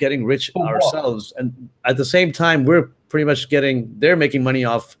hope of getting rich ourselves. And at the same time, we're pretty much they're making money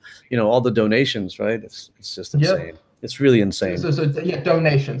off, you know, all the donations, right? It's just insane. Yeah. It's really insane. So yeah,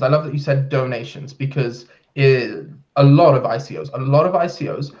 donations. I love that you said donations because a lot of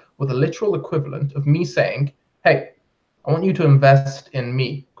ICOs were the literal equivalent of me saying, hey, I want you to invest in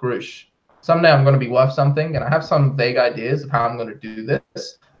me, KOROUSH. Someday I'm going to be worth something, and I have some vague ideas of how I'm going to do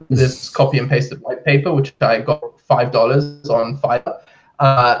this. This copy and pasted white paper, which I got $5 on Fiverr.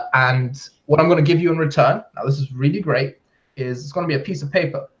 And what I'm going to give you in return, now this is really great, is it's going to be a piece of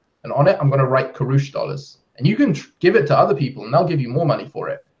paper. And on it, I'm going to write KOROUSH dollars. And you can give it to other people, and they'll give you more money for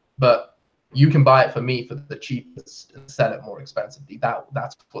it. But you can buy it for me for the cheapest and sell it more expensively.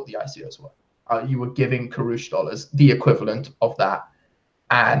 That's what the ICOs were. You were giving KOROUSH dollars, the equivalent of that,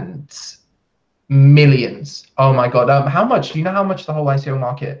 and millions. Oh my God! How much? Do you know how much the whole ICO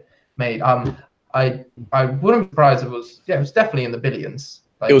market made? I wouldn't be surprised if it was. Yeah, it was definitely in the billions.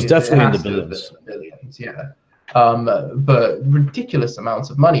 Like, it was definitely in the billions. Billions, yeah. But ridiculous amounts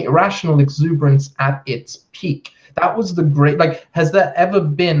of money, irrational exuberance at its peak. That was the great, like, has there ever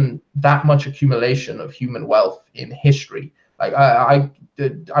been that much accumulation of human wealth in history? Like,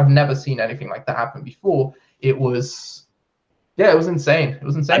 I've never seen anything like that happen before. It was insane. It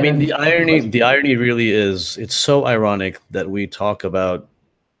was insane. I mean, the irony really is, it's so ironic that we talk about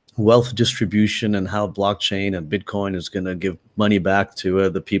wealth distribution and how blockchain and Bitcoin is going to give money back to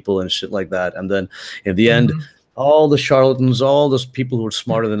the people and shit like that. And then in the end, all the charlatans, all those people who are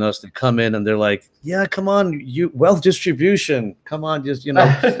smarter than us, that come in and they're like, yeah, come on, you wealth distribution, come on, just, you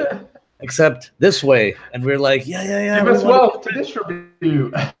know, except this way. And we're like, yeah. Give us wealth to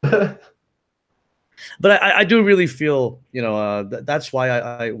distribute. But I do really feel, you know, that's why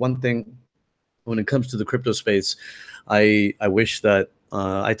I one thing when it comes to the crypto space, I wish that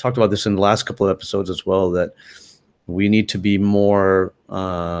I talked about this in the last couple of episodes as well, that we need to be more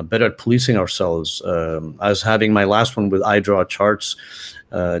better at policing ourselves. I was having my last one with I Draw Charts.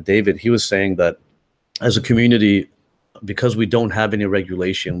 David, he was saying that as a community, because we don't have any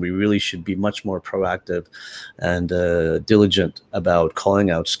regulation, we really should be much more proactive and diligent about calling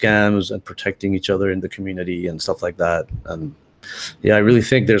out scams and protecting each other in the community and stuff like that. And yeah, I really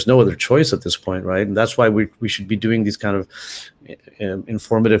think there's no other choice at this point, right? And that's why we should be doing these kind of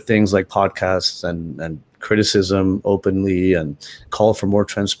informative things like podcasts and criticism openly and call for more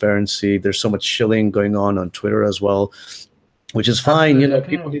transparency. There's so much shilling going on Twitter as well, which is fine. You know,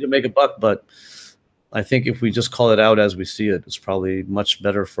 people need to make a buck, but I think if we just call it out as we see it, it's probably much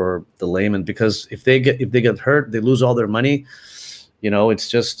better for the layman, because if they get hurt, they lose all their money. You know, it's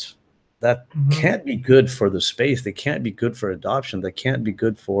just that can't be good for the space. They can't be good for adoption. They can't be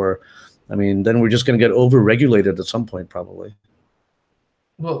good for, I mean, then we're just going to get over-regulated at some point, probably.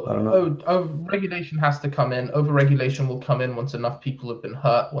 Well, I don't know. regulation has to come in. Overregulation will come in once enough people have been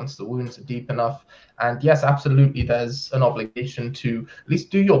hurt, once the wounds are deep enough. And yes, absolutely, there's an obligation to at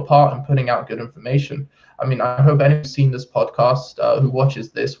least do your part in putting out good information. I mean, I hope anyone who's seen this podcast, who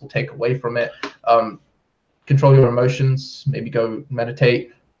watches this, will take away from it. Control your emotions, maybe go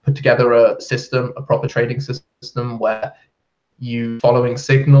meditate, put together a system, a proper trading system where you following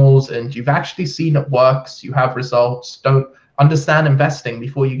signals and you've actually seen it works, you have results. Don't understand investing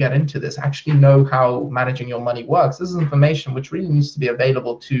before you get into this. Actually know how managing your money works. This is information which really needs to be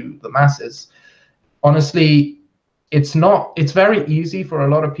available to the masses. Honestly, it's very easy for a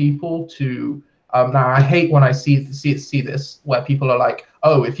lot of people to now I hate when I see this where people are like,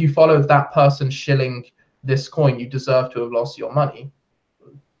 oh, if you followed that person shilling this coin, you deserve to have lost your money.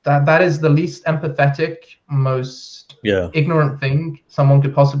 That is the least empathetic, most ignorant thing someone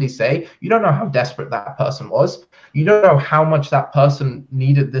could possibly say. You don't know how desperate that person was. You don't know how much that person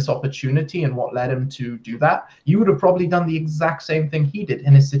needed this opportunity and what led him to do that. You would have probably done the exact same thing he did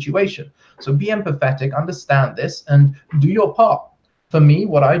in his situation. So be empathetic, understand this, and do your part. For me,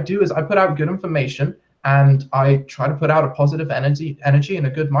 what I do is I put out good information and I try to put out a positive energy and a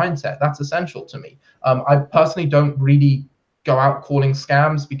good mindset. That's essential to me. I personally don't really go out calling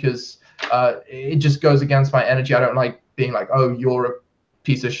scams because it just goes against my energy. I don't like being like, oh, you're a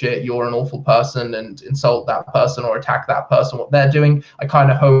piece of shit, you're an awful person, and insult that person or attack that person, what they're doing. I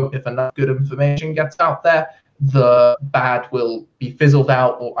kind of hope if enough good information gets out there, the bad will be fizzled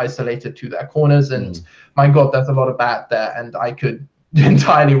out or isolated to their corners. And my God, there's a lot of bad there, and I could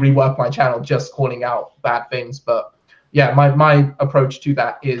entirely rework my channel just calling out bad things. But yeah, my approach to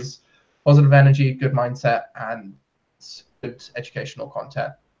that is positive energy, good mindset, and good educational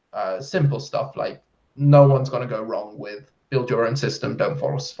content. Simple stuff like no one's going to go wrong with build your own system, don't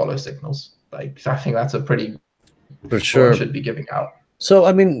follow signals. Like I think that's a pretty for sure should be giving out. So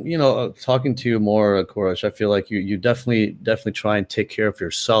I mean, talking to you more, KOROUSH, I feel like you definitely try and take care of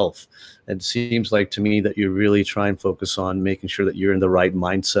yourself. It seems like to me that you really try and focus on making sure that you're in the right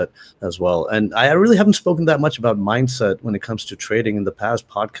mindset as well. And I really haven't spoken that much about mindset when it comes to trading in the past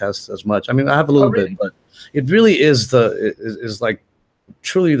podcasts as much. I mean, I have a little bit, but it really is like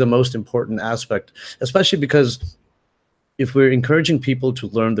truly the most important aspect, especially because if we're encouraging people to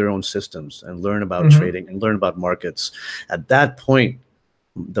learn their own systems and learn about trading and learn about markets, at that point,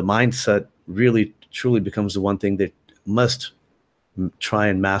 the mindset really truly becomes the one thing that must try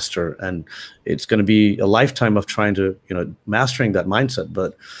and master. And it's going to be a lifetime of trying to, mastering that mindset.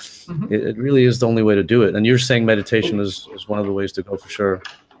 But it really is the only way to do it. And you're saying meditation is one of the ways to go for sure.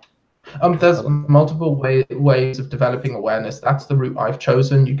 There's multiple ways of developing awareness. That's the route I've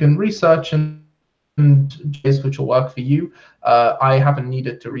chosen. You can research and which will work for you. I haven't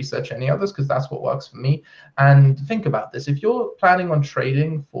needed to research any others because that's what works for me. And think about this. If you're planning on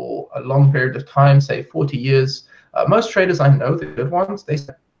trading for a long period of time, say 40 years, most traders I know, the good ones,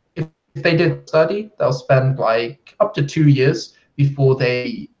 if they did study, they'll spend like up to 2 years before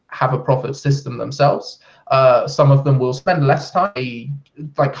they have a profit system themselves. Some of them will spend less time,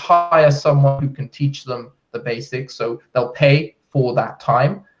 like hire someone who can teach them the basics. So they'll pay for that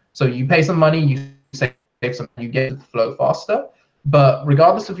time. So you pay some money, you save some, you get the flow faster. But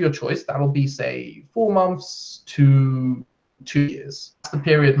regardless of your choice, that'll be say 4 months to 2 years. That's the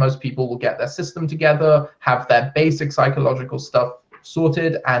period most people will get their system together, have their basic psychological stuff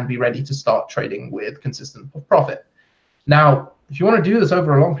sorted, and be ready to start trading with consistent profit. Now, if you want to do this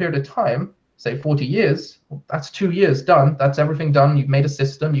over a long period of time, say 40 years, well, that's 2 years done. That's everything done. You've made a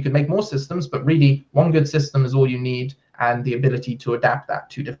system. You can make more systems, but really one good system is all you need, and the ability to adapt that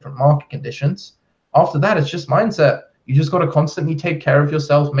to different market conditions. After that, it's just mindset. You just got to constantly take care of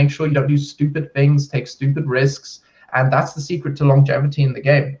yourself, make sure you don't do stupid things, take stupid risks, and that's the secret to longevity in the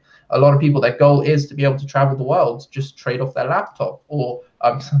game. A lot of people, their goal is to be able to travel the world, just trade off their laptop, or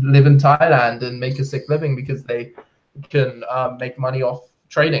live in Thailand and make a sick living because they can make money off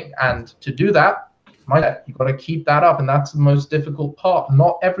trading. And to do that, you've got to keep that up, and that's the most difficult part.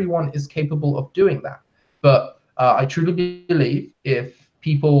 Not everyone is capable of doing that, but I truly believe if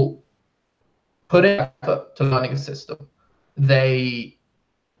people put in effort to learning a system, they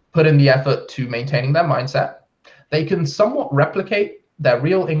put in the effort to maintaining their mindset, they can somewhat replicate their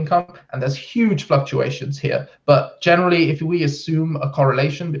real income. And there's huge fluctuations here, but generally, if we assume a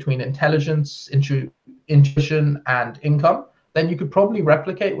correlation between intelligence, intuition, and income, then you could probably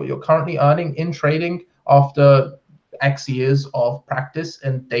replicate what you're currently earning in trading after X years of practice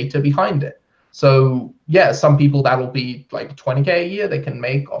and data behind it. So yeah, some people that'll be like 20K a year they can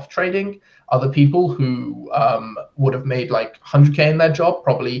make off trading. Other people who would have made like 100K in their job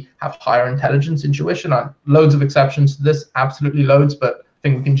probably have higher intelligence, intuition. Loads of exceptions to this, absolutely loads, but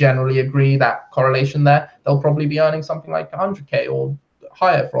think we can generally agree that correlation there. They'll probably be earning something like 100K or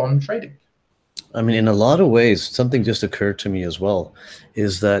higher from trading. I mean, in a lot of ways, something just occurred to me as well,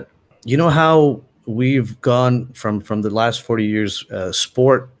 is that, you know how we've gone from the last 40 years,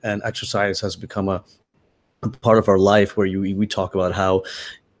 sport and exercise has become a part of our life, where we talk about how,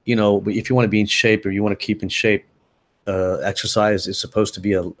 you know, if you want to be in shape or you want to keep in shape, exercise is supposed to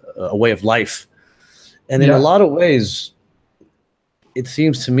be a way of life. And in a lot of ways, it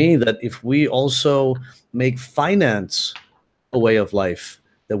seems to me that if we also make finance a way of life,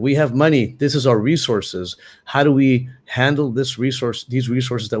 that we have money, this is our resources. How do we handle these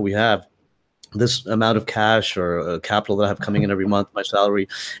resources that we have, this amount of cash or capital that I have coming in every month, my salary,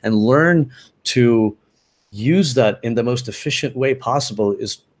 and learn to use that in the most efficient way possible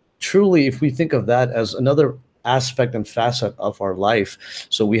is truly, if we think of that as another aspect and facet of our life.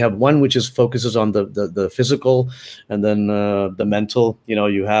 So we have one which is focuses on the physical, and then the mental. You know,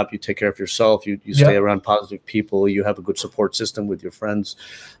 you take care of yourself, you stay around positive people, you have a good support system with your friends,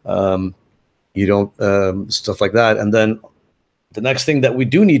 you don't stuff like that. And then the next thing that we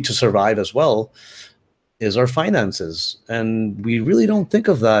do need to survive as well is our finances, and we really don't think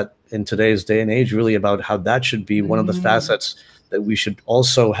of that in today's day and age, really, about how that should be one of the facets that we should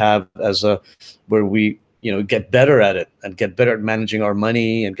also have as where we, you know, get better at it and get better at managing our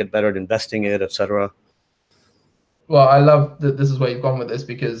money and get better at investing it, etc. Well, I love that this is where you've gone with this,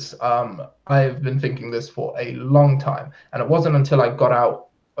 because I've been thinking this for a long time, and it wasn't until I got out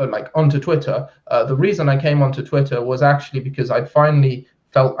onto Twitter. The reason I came onto Twitter was actually because I'd finally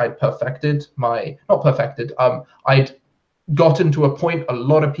felt I'd I'd gotten to a point a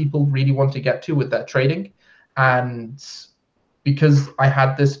lot of people really want to get to with their trading, and because I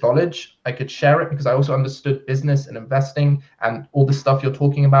had this knowledge, I could share it, because I also understood business and investing and all the stuff you're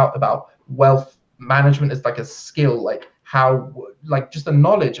talking about wealth management is like a skill, just a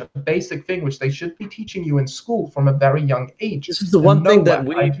knowledge, a basic thing which they should be teaching you in school from a very young age. This is the one thing that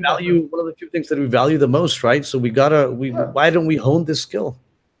we value, one of the few things that we value the most, right? So why don't we hone this skill?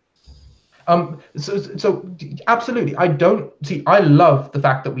 So absolutely, I love the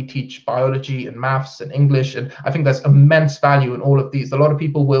fact that we teach biology and maths and English, and I think there's immense value in all of these. A lot of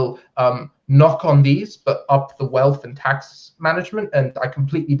people will knock on these, but up the wealth and tax management, and I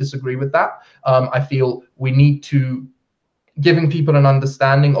completely disagree with that. I feel we need to giving people an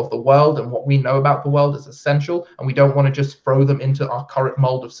understanding of the world and what we know about the world is essential, and we don't want to just throw them into our current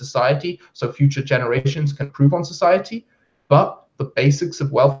mold of society so future generations can improve on society. But the basics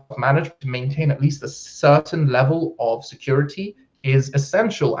of wealth management to maintain at least a certain level of security is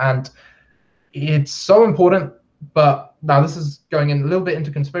essential, and it's so important. But now this is going in a little bit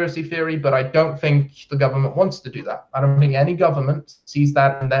into conspiracy theory, but I don't think the government wants to do that. I don't think any government sees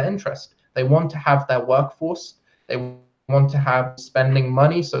that in their interest. They want to have their workforce. They want to have spending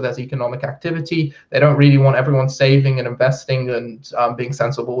money, so there's economic activity. They don't really want everyone saving and investing and being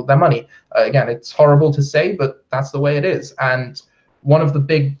sensible with their money. Again, it's horrible to say, but that's the way it is. And one of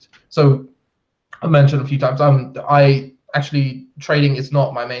the so I mentioned a few times, trading is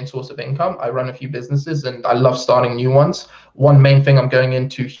not my main source of income. I run a few businesses and I love starting new ones. One main thing I'm going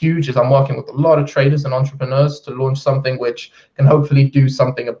into huge is I'm working with a lot of traders and entrepreneurs to launch something which can hopefully do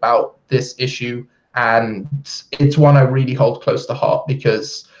something about this issue. And it's one I really hold close to heart,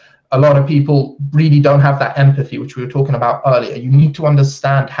 because a lot of people really don't have that empathy, which we were talking about earlier. You need to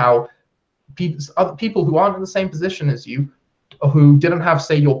understand how other people who aren't in the same position as you, or who didn't have,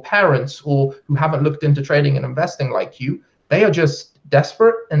 say, your parents, or who haven't looked into trading and investing like you, they are just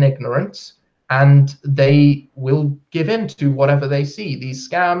desperate and ignorant, and they will give in to whatever they see. These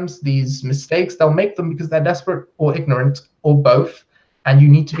scams, these mistakes, they'll make them because they're desperate or ignorant, or both. And you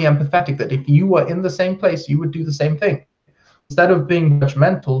need to be empathetic that if you were in the same place, you would do the same thing. Instead of being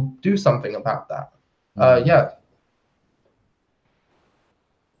judgmental, do something about that.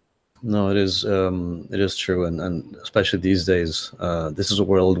 No, it is true, and especially these days, this is a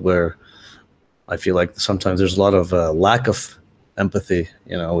world where I feel like sometimes there's a lot of lack of empathy,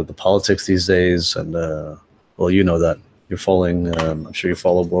 you know, with the politics these days. And well, you know that you're following. I'm sure you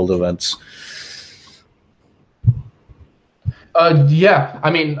follow world events.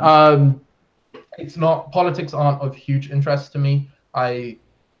 I mean, it's not, politics aren't of huge interest to me. I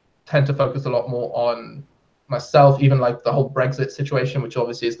tend to focus a lot more on myself, even like the whole Brexit situation, which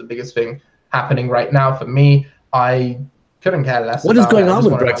obviously is the biggest thing happening right now for me. I couldn't care less. What is going on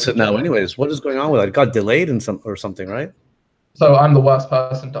with Brexit now anyways? What is going on with it? It got delayed or something, right? So I'm the worst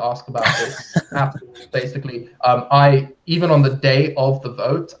person to ask about this. Basically, I even on the day of the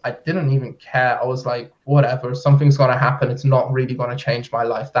vote, I didn't even care. I was like, whatever, something's gonna happen. It's not really gonna change my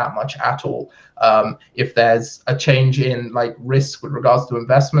life that much at all. If there's a change in like risk with regards to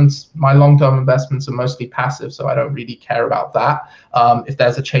investments, my long-term investments are mostly passive, so I don't really care about that. If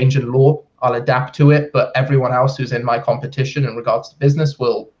there's a change in law, I'll adapt to it. But everyone else who's in my competition in regards to business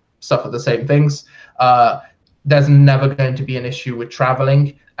will suffer the same things. There's never going to be an issue with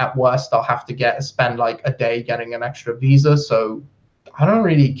traveling. At worst, I'll have to spend like a day getting an extra visa. So I don't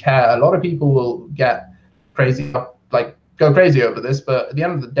really care. A lot of people will get crazy, like go crazy over this. But at the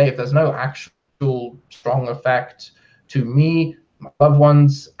end of the day, if there's no actual strong effect to me, my loved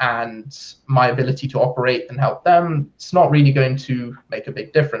ones, and my ability to operate and help them, it's not really going to make a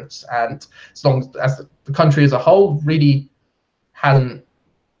big difference. And as long as the country as a whole really hasn't,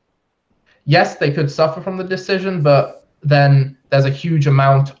 yes, they could suffer from the decision, but then there's a huge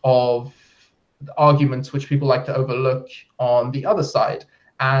amount of arguments which people like to overlook on the other side.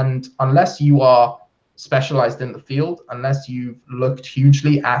 And unless you are specialized in the field, unless you've looked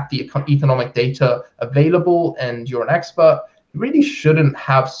hugely at the economic data available and you're an expert, you really shouldn't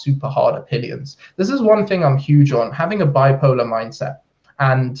have super hard opinions. This is one thing I'm huge on, having a bipolar mindset.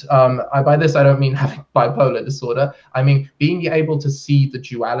 And by this, I don't mean having bipolar disorder. I mean being able to see the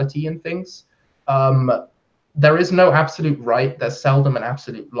duality in things. There is no absolute right. There's seldom an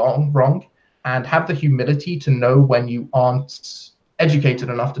absolute wrong. And have the humility to know when you aren't educated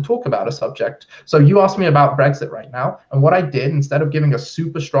enough to talk about a subject. So you asked me about Brexit right now, and what I did, instead of giving a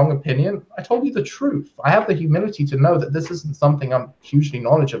super strong opinion, I told you the truth. I have the humility to know that this isn't something I'm hugely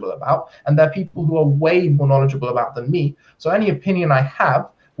knowledgeable about, and there are people who are way more knowledgeable about than me. So any opinion I have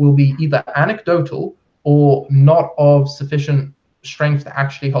will be either anecdotal or not of sufficient strength to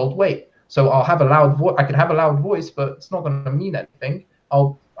actually hold weight. So I'll have a loud voice. I could have a loud voice, but it's not going to mean anything.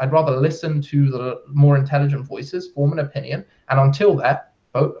 I'd rather listen to the more intelligent voices, form an opinion, and until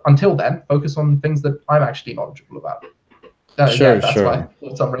then, focus on things that I'm actually knowledgeable about. Sure, that's sure. my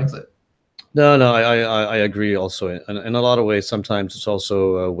thoughts on Brexit. No, I agree also. In a lot of ways, sometimes it's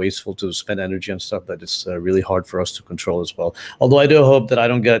also wasteful to spend energy on stuff that is really hard for us to control as well. Although I do hope that I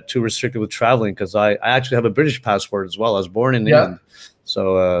don't get too restricted with traveling, because I actually have a British passport as well. I was born in England.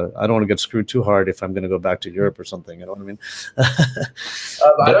 So I don't want to get screwed too hard if I'm going to go back to Europe or something. You know what I mean?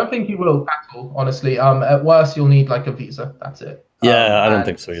 I don't think you will at all, honestly. At worst, you'll need like a visa. That's it. Yeah, I don't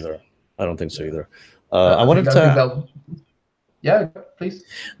think so either. I wanted to... Yeah, please.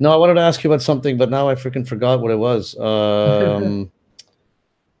 No, I wanted to ask you about something, but now I freaking forgot what it was. When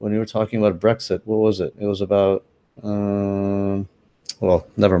you were talking about Brexit, what was it? It was about... well,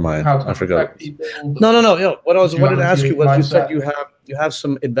 never mind. I forgot. No. Yeah, what I wanted to ask you was, you said you have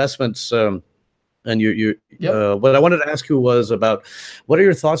some investments, and what I wanted to ask you was about, what are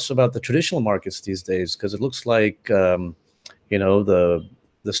your thoughts about the traditional markets these days? Because it looks like the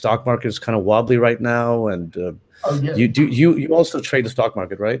stock market is kind of wobbly right now, and you also trade the stock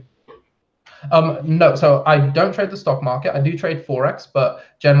market, right? No, so I don't trade the stock market. I do trade Forex, but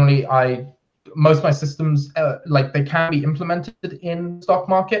generally most of my systems, they can be implemented in the stock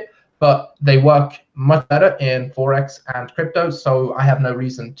market, but they work much better in Forex and crypto. So I have no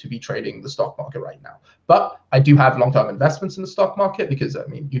reason to be trading the stock market right now. But I do have long-term investments in the stock market, because I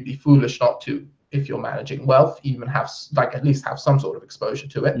mean, you'd be foolish not to, if you're managing wealth, even have at least have some sort of exposure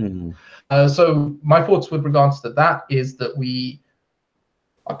to it. Mm-hmm. So my thoughts with regards to that is that we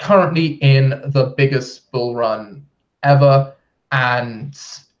are currently in the biggest bull run ever, and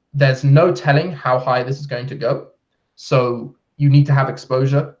there's no telling how high this is going to go. So you need to have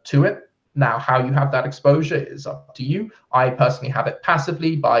exposure to it. Now, how you have that exposure is up to you. I personally have it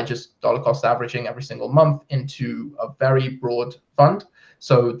passively by just dollar cost averaging every single month into a very broad fund.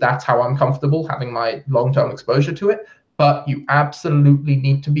 So that's how I'm comfortable having my long-term exposure to it. But you absolutely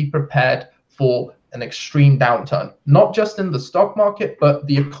need to be prepared for an extreme downturn, not just in the stock market, but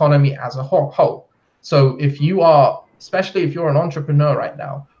the economy as a whole. So if you are, especially if you're an entrepreneur right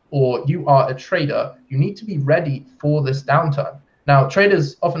now, or you are a trader, you need to be ready for this downturn. Now,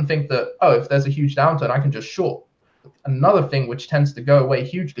 traders often think that, oh, if there's a huge downturn, I can just short. Another thing which tends to go away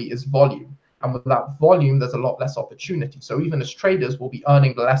hugely is volume. And without volume, there's a lot less opportunity. So even as traders, we'll be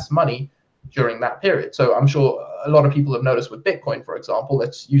earning less money during that period. So I'm sure a lot of people have noticed with Bitcoin, for example.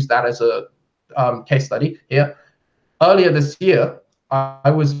 Let's use that as a case study here. Earlier this year,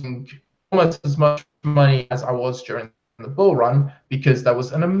 I was making almost as much money as I was during the bull run, because there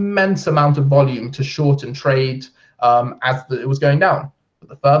was an immense amount of volume to short and trade as it was going down. But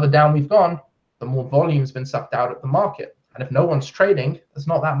the further down we've gone, the more volume's been sucked out of the market. And if no one's trading, there's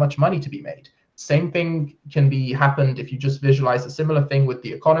not that much money to be made. Same thing can be happened if you just visualize a similar thing with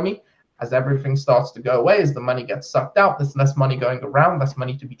the economy. As everything starts to go away, as the money gets sucked out, there's less money going around, less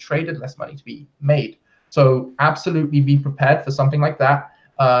money to be traded, less money to be made. So absolutely be prepared for something like that.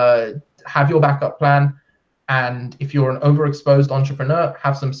 Have your backup plan. And if you're an overexposed entrepreneur,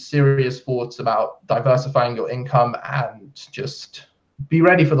 have some serious thoughts about diversifying your income and just be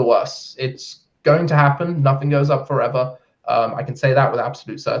ready for the worst. It's going to happen. Nothing goes up forever. I can say that with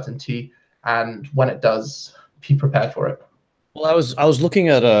absolute certainty. And when it does, be prepared for it. Well, I was looking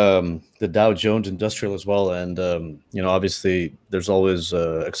at the Dow Jones Industrial as well, and obviously there's always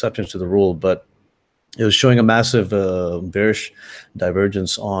exceptions to the rule, but it was showing a massive bearish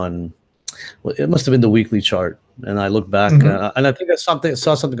divergence on. Well, it must have been the weekly chart, and I looked back, and I think I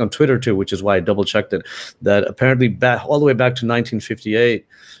saw something on Twitter too, which is why I double checked it. That apparently all the way back to 1958,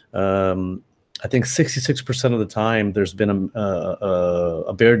 I think 66% of the time there's been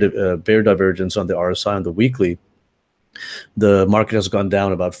a bear divergence on the RSI on the weekly. The market has gone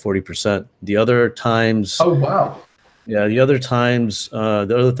down about 40%. The other times, oh wow, yeah, the other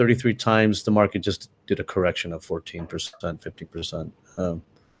 33 times, the market just did a correction of 14%, 15%.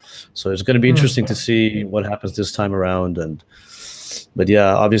 So it's going to be interesting to see what happens this time around. But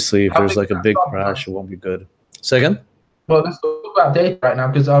yeah, obviously, if there's like a big crash, it won't be good. Say again? Well, let's talk about data right now,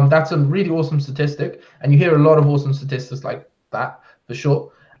 because that's a really awesome statistic, and you hear a lot of awesome statistics like that for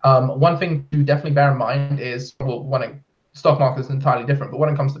sure. One thing to definitely bear in mind is, well, stock market is entirely different, but when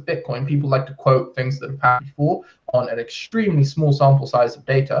it comes to Bitcoin, people like to quote things that have happened before on an extremely small sample size of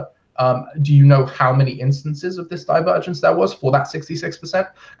data. Do you know how many instances of this divergence there was for that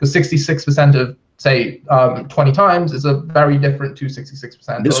 66%? Because 66% of, say, 20 times is a very different to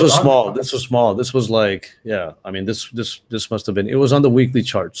 66%. This was small. This was small. This was like, yeah, I mean, this must have been, it was on the weekly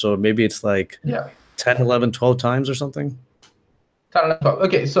chart. So maybe it's like 10, 11, 12 times or something.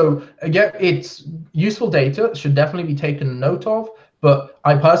 Okay, so again, it's useful data, should definitely be taken note of, but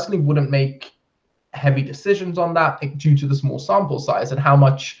I personally wouldn't make heavy decisions on that due to the small sample size and how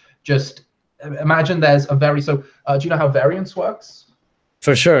much. Just imagine there's a do you know how variance works?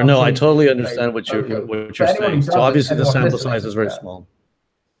 For sure. No, I totally understand what you're saying. So obviously the sample size is very small.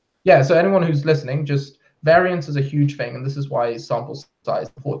 Yeah, so anyone who's listening, just variance is a huge thing, and this is why sample size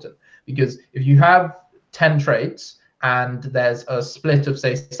is important. Because if you have 10 trades and there's a split of,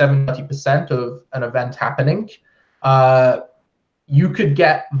 say, 70% of an event happening, you could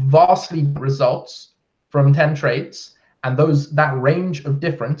get vastly results from 10 trades. And that range of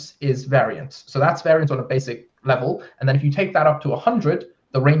difference is variance. So that's variance on a basic level. And then if you take that up to 100,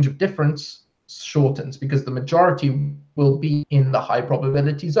 the range of difference shortens because the majority will be in the high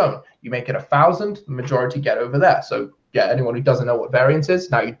probability zone. You make it 1,000, the majority get over there. So yeah, anyone who doesn't know what variance is,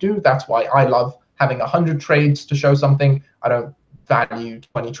 now you do. That's why I love having 100 trades to show something. I don't value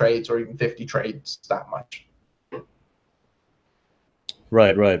 20 trades or even 50 trades that much.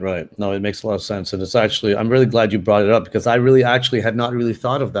 Right. No, it makes a lot of sense. And it's actually, I'm really glad you brought it up because I really actually had not really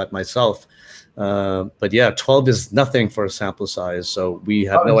thought of that myself. But yeah, 12 is nothing for a sample size. So we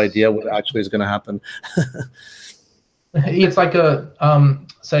have no idea what actually is going to happen. It's like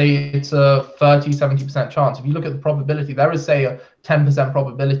say it's a 30, 70% chance. If you look at the probability, there is, say, a 10%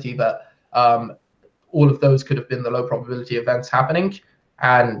 probability that all of those could have been the low probability events happening.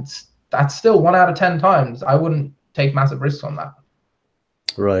 And that's still 1 out of 10 times. I wouldn't take massive risks on that.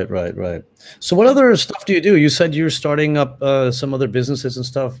 Right. So what other stuff do you do? You said you're starting up some other businesses and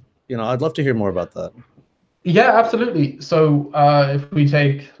stuff. I'd love to hear more about that. Yeah, absolutely. So if we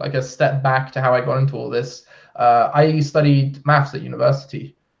take like a step back to how I got into all this, I studied maths at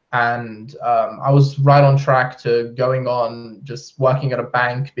university, and I was right on track to going on just working at a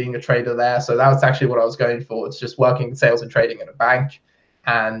bank, being a trader there. So that was actually what I was going for. It's just working sales and trading at a bank.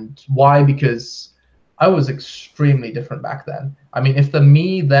 And why? Because I was extremely different back then. I mean, if the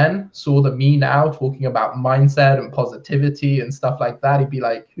me then saw the me now talking about mindset and positivity and stuff like that, he'd be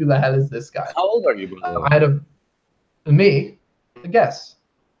like, who the hell is this guy? How old are you, brother? I had a guess.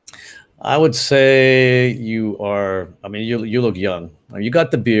 I would say you are, I mean, you look young. You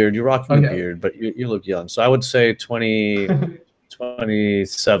got the beard, you're rocking the beard, but you look young. So I would say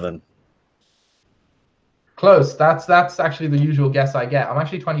 27. Close. That's actually the usual guess I get. I'm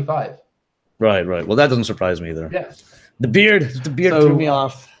actually 25. Right. Well, that doesn't surprise me either. Yeah. The beard threw me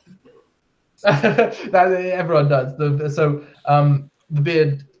off. Everyone does. The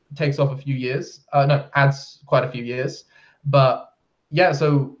beard takes off a few years. Adds quite a few years. But yeah,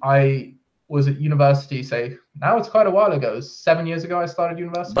 so I was at university, say, now it's quite a while ago. 7 years ago I started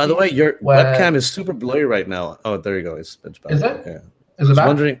university. By the way, your webcam is super blurry right now. Oh, there you go. It's better. Is it? Okay. Is it back?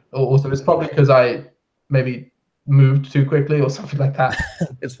 Wondering. Also, it's probably because I maybe moved too quickly or something like that.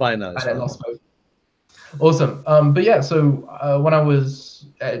 It's fine now. It's And I fine. lost focus. Awesome. But yeah, so when I was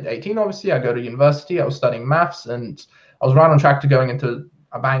 18, obviously, I go to university. I was studying maths, and I was right on track to going into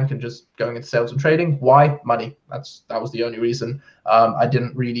a bank and just going into sales and trading. Why? Money. That was the only reason. I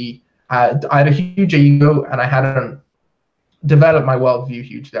didn't really. I had a huge ego, and I hadn't developed my worldview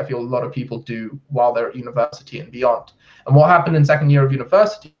hugely. I feel a lot of people do while they're at university and beyond. And what happened in second year of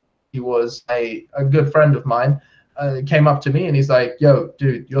university was a good friend of mine came up to me and he's like, yo,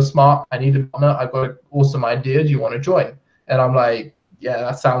 dude, you're smart. I need a partner. I've got an awesome idea. Do you want to join? And I'm like, yeah,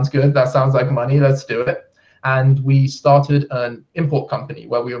 that sounds good. That sounds like money. Let's do it. And we started an import company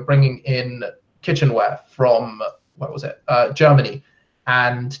where we were bringing in kitchenware from, what was it, Germany,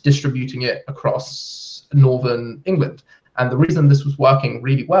 and distributing it across northern England. And the reason this was working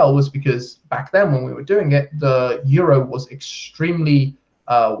really well was because back then when we were doing it, the euro was extremely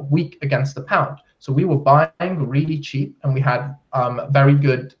weak against the pound. So we were buying really cheap, and we had a very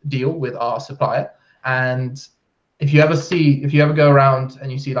good deal with our supplier. And if you ever go around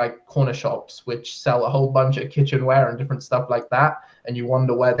and you see like corner shops which sell a whole bunch of kitchenware and different stuff like that, and you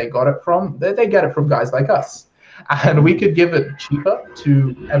wonder where they got it from, they get it from guys like us. And we could give it cheaper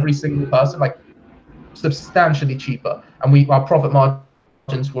to every single person, like substantially cheaper. And our profit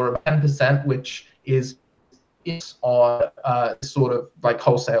margins were about 10%, which is on sort of like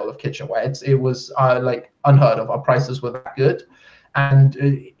wholesale of kitchenware. It was like unheard of. Our prices were that good, and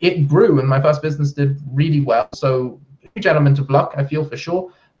it grew. And my first business did really well. So huge element of luck, I feel, for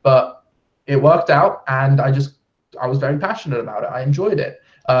sure, but it worked out, and I was very passionate about it. I enjoyed it.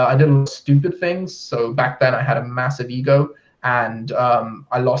 I did a lot of stupid things. So back then I had a massive ego, and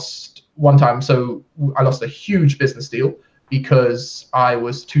I lost one time. So I lost a huge business deal because I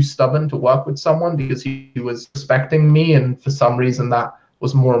was too stubborn to work with someone because he was respecting me, and for some reason that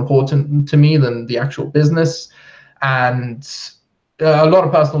was more important to me than the actual business. And a lot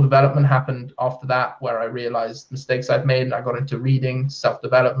of personal development happened after that, where I realized mistakes I'd made, and I got into reading,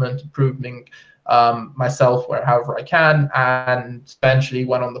 self-development, improving myself wherever I can, and eventually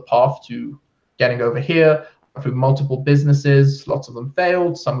went on the path to getting over here through multiple businesses. Lots of them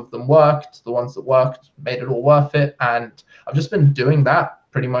failed, some of them worked. The ones that worked made it all worth it, and I've just been doing that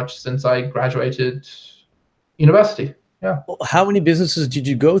pretty much since I graduated university. Yeah. How many businesses did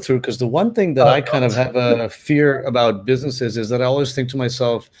you go through? Because the one thing that I kind of have a fear about businesses is that I always think to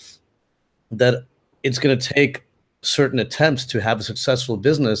myself that it's going to take certain attempts to have a successful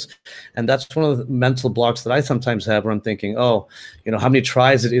business. And that's one of the mental blocks that I sometimes have, where I'm thinking, oh, how many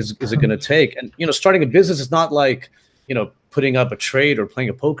tries is it going to take? And, starting a business is not like, putting up a trade or playing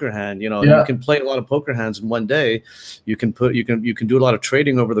a poker hand. You can play a lot of poker hands in one day. You can do a lot of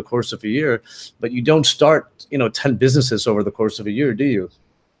trading over the course of a year, but you don't start, 10 businesses over the course of a year, do you?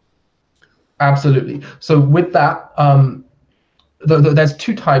 Absolutely. So with that, there's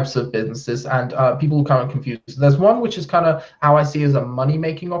two types of businesses, and people kind of confused. There's one which is kind of how I see as a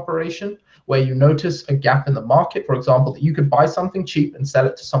money-making operation, where you notice a gap in the market, for example, that you could buy something cheap and sell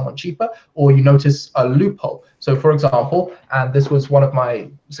it to someone cheaper, or you notice a loophole. So for example, and this was one of my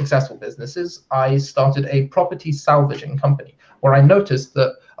successful businesses, I started a property salvaging company, where I noticed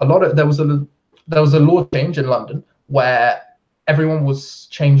that there was a law change in London where everyone was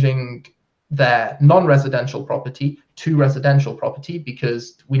changing their non-residential property to residential property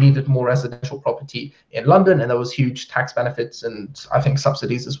because we needed more residential property in London, and there was huge tax benefits and I think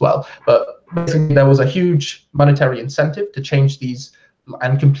subsidies as well. But basically there was a huge monetary incentive to change these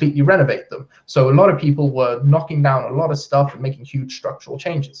and completely renovate them. So a lot of people were knocking down a lot of stuff and making huge structural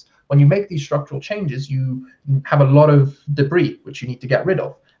changes. When you make these structural changes, you have a lot of debris which you need to get rid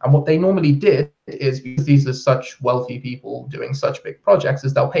of. And what they normally did is, because these are such wealthy people doing such big projects,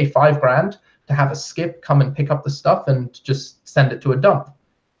 is they'll pay $5,000 to have a skip come and pick up the stuff and just send it to a dump.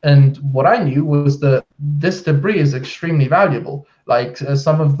 And what I knew was that this debris is extremely valuable. Like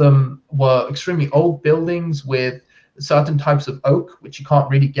some of them were extremely old buildings with certain types of oak, which you can't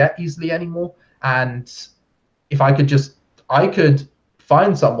really get easily anymore. And if I could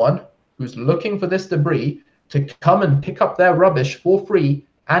find someone who's looking for this debris to come and pick up their rubbish for free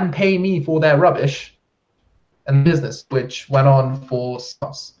and pay me for their rubbish, and business which went on for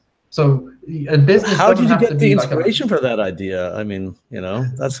months. So a business. How did you get the inspiration for that idea? I mean,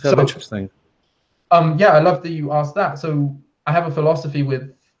 that's kind of interesting. Yeah, I love that you asked that. So I have a philosophy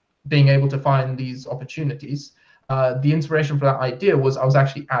with being able to find these opportunities. The inspiration for that idea was I was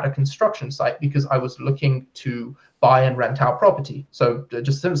actually at a construction site because I was looking to buy and rent out property. So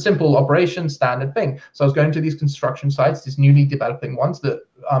just simple operation, standard thing. So I was going to these construction sites, these newly developing ones that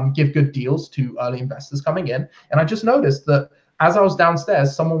give good deals to early investors coming in. And I just noticed that as I was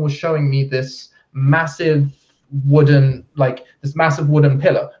downstairs, someone was showing me this massive wooden, like this massive wooden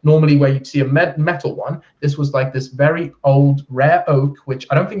pillar. Normally where you'd see a metal one, this was like this very old rare oak, which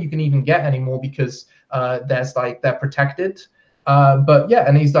I don't think you can even get anymore because there's like, they're protected. But yeah,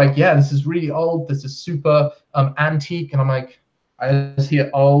 and he's like, yeah, this is really old. This is super antique. And I'm like, I just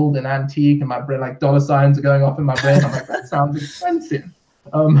hear old and antique, and my brain, like dollar signs are going off in my brain. I'm like, that sounds expensive.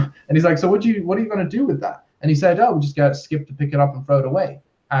 And he's like, so what are you going to do with that? And he said, oh, we'll just get Skip to pick it up and throw it away.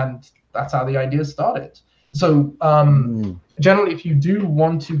 And that's how the idea started. So generally, if you do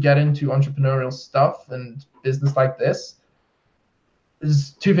want to get into entrepreneurial stuff and business like this,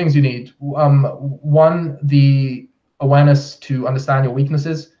 there's two things you need. One, the awareness to understand your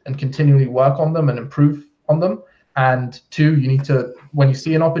weaknesses and continually work on them and improve on them. And two, you need to, when you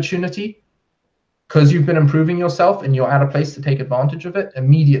see an opportunity, because you've been improving yourself and you're at a place to take advantage of it,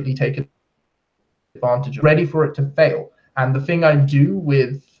 immediately take advantage of it, ready for it to fail. And the thing I do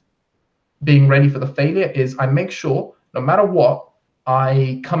with being ready for the failure is I make sure, no matter what,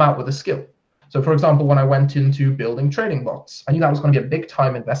 I come out with a skill. So for example, when I went into building trading bots, I knew that was going to be a big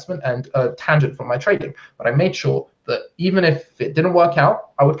time investment and a tangent from my trading. But I made sure that even if it didn't work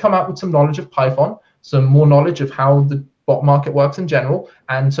out, I would come out with some knowledge of Python, some more knowledge of how the bot market works in general.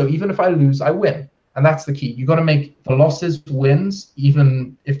 And so even if I lose, I win. And that's the key. You got to make the losses wins,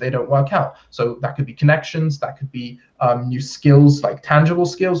 even if they don't work out. So that could be connections, that could be new skills, like tangible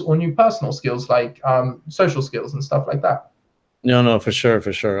skills, or new personal skills, like social skills and stuff like that. No, for sure,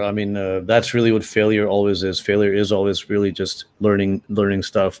 for sure. I mean, that's really what failure always is. Failure is always really just learning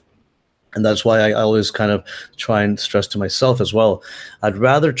stuff. And that's why I always kind of try and stress to myself as well. I'd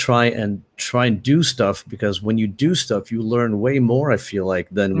rather try and do stuff, because when you do stuff, you learn way more, I feel like,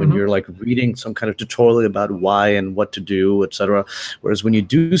 than when you're like reading some kind of tutorial about why and what to do, etc. Whereas when you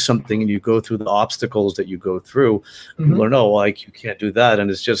do something and you go through the obstacles that you go through, you learn, oh, like you can't do that. And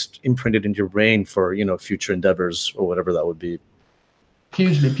it's just imprinted in your brain for, future endeavors or whatever that would be.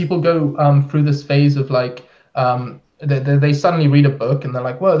 Hugely. People go through this phase of like, they suddenly read a book and they're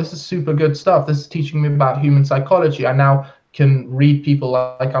like, whoa, this is super good stuff. This is teaching me about human psychology. I now can read people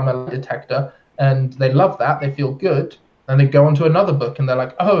like I'm a lie detector, and they love that. They feel good. And they go on to another book and they're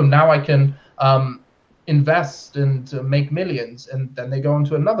like, oh, now I can invest and make millions. And then they go on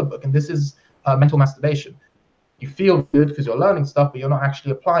to another book. And this is mental masturbation. You feel good because you're learning stuff, but you're not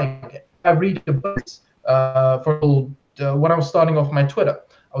actually applying it. I read the books when I was starting off my Twitter.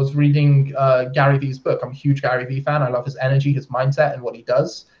 I was reading Gary Vee's book. I'm a huge Gary Vee fan. I love his energy, his mindset, and what he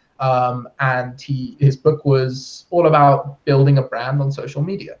does. And his book was all about building a brand on social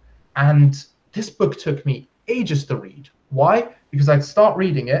media. And this book took me ages to read. Why? Because I'd start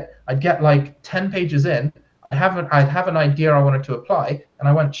reading it, I'd get like 10 pages in, I'd have an idea I wanted to apply, and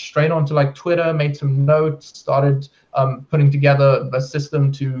I went straight onto like Twitter, made some notes, started putting together a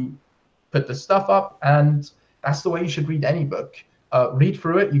system to put the stuff up. And that's the way you should read any book. Read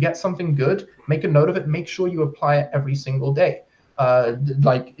through it, you get something good, make a note of it, make sure you apply it every single day.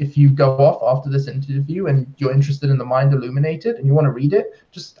 Like if you go off after this interview and you're interested in the Mind Illuminated and you want to read it,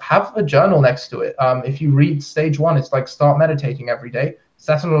 just have a journal next to it. If you read stage 1, it's like start meditating every day.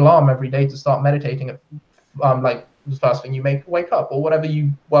 Set an alarm every day to start meditating at like the first thing you wake up, or whatever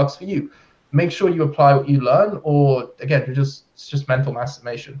works for you. Make sure you apply what you learn, or again, it's just mental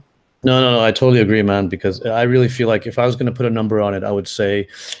masturbation. No, I totally agree, man, because I really feel like if I was going to put a number on it, I would say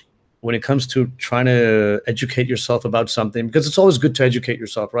when it comes to trying to educate yourself about something, because it's always good to educate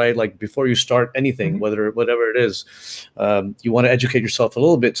yourself, right? Like before you start anything, whatever it is, you want to educate yourself a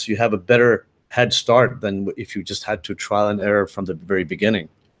little bit so you have a better head start than if you just had to trial and error from the very beginning.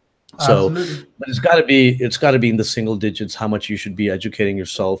 So, but it's got to be in the single digits how much you should be educating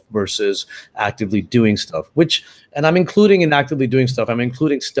yourself versus actively doing stuff. And I'm including in actively doing stuff, I'm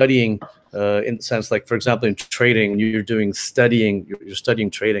including studying in the sense, like for example, in trading, when you're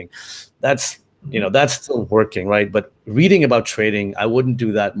studying trading, that's that's still working, right? But reading about trading, I wouldn't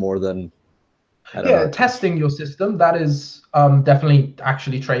do that more than I don't know. Testing your system, that is definitely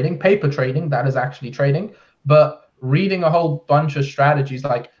actually trading. Paper trading, that is actually trading. But reading a whole bunch of strategies,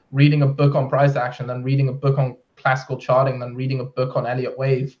 like reading a book on price action, then reading a book on classical charting, then reading a book on Elliott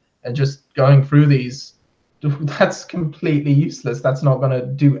Wave, and just going through these, that's completely useless. That's not going to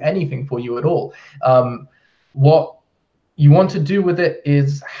do anything for you at all. What you want to do with it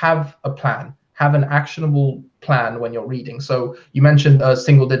is have a plan, have an actionable plan when you're reading. So you mentioned a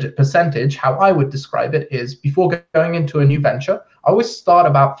single digit percentage. How I would describe it is, before going into a new venture, I always start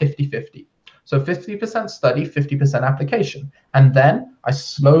about 50-50. So 50% study, 50% application. And then I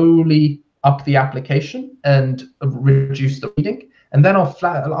slowly up the application and reduce the reading. And then I'll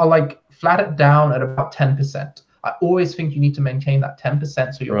flat it down at about 10%. I always think you need to maintain that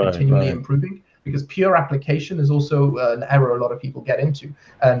 10% so you're continually improving. because pure application is also an error a lot of people get into,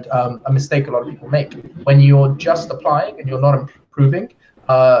 and a mistake a lot of people make. When you're just applying and you're not improving,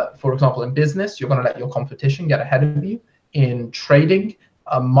 for example, in business, you're going to let your competition get ahead of you. In trading,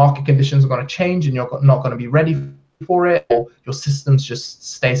 market conditions are going to change and you're not going to be ready for it, or your systems just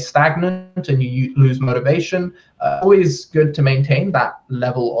stay stagnant and you lose motivation. Always good to maintain that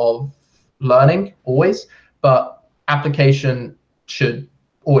level of learning, always, but application should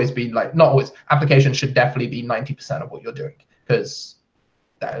always be like, not always, application should definitely be 90% of what you're doing, because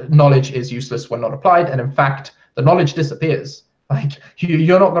knowledge is useless when not applied, and in fact, the knowledge disappears. Like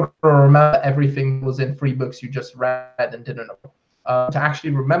you're not going to remember everything that was in 3 books you just read and didn't know. To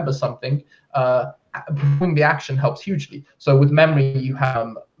actually remember something, performing the action helps hugely. So with memory, you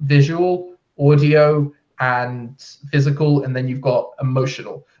have visual, audio, and physical, and then you've got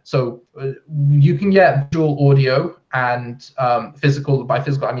emotional. So you can get visual, audio, and physical. By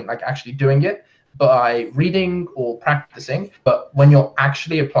physical, I mean like actually doing it by reading or practicing. But when you're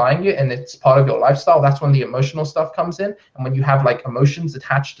actually applying it and it's part of your lifestyle, that's when the emotional stuff comes in. And when you have like emotions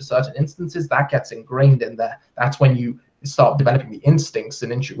attached to certain instances, that gets ingrained in there. That's when you start developing the instincts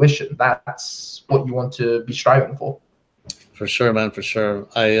and intuition. That's what you want to be striving for. For sure, man. For sure.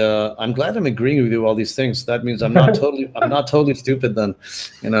 I'm glad I'm agreeing with you all these things. That means I'm not totally stupid then,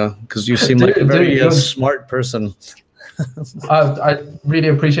 because you seem like a very smart person. I really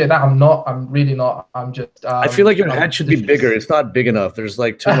appreciate that. I'm really not. I'm just. I feel like your head should be bigger. It's not big enough. There's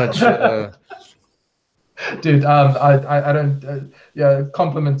like too much. Dude, I don't. Yeah,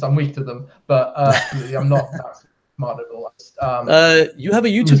 compliments. I'm weak to them, but I'm not that smart at all. You have a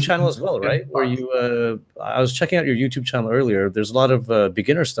YouTube channel as well, right? Where you? I was checking out your YouTube channel earlier. There's a lot of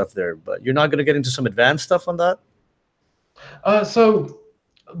beginner stuff there, but you're not going to get into some advanced stuff on that. So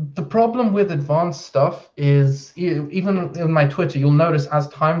the problem with advanced stuff is, even in my Twitter, you'll notice as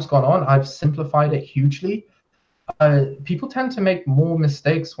time's gone on, I've simplified it hugely. People tend to make more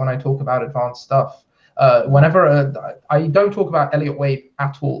mistakes when I talk about advanced stuff. Whenever I don't talk about Elliott Wave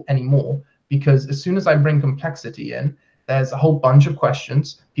at all anymore, because as soon as I bring complexity in, there's a whole bunch of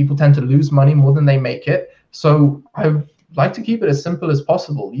questions. People tend to lose money more than they make it. So I like to keep it as simple as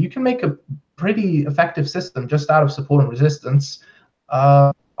possible. You can make a pretty effective system just out of support and resistance.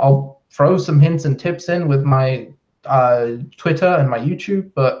 I'll throw some hints and tips in with my Twitter and my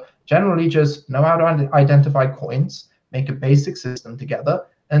YouTube, but generally just know how to identify coins, make a basic system together,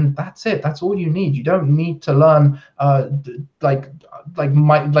 and that's it. That's all you need. You don't need to learn like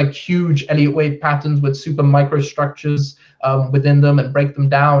huge Elliott wave patterns with super microstructures within them and break them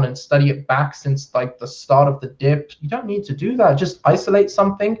down and study it back since like the start of the dip. You don't need to do that. Just isolate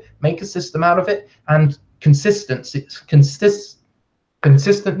something, make a system out of it, and consistently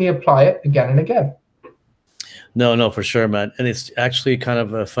apply it again and again. No, for sure, man. And it's actually kind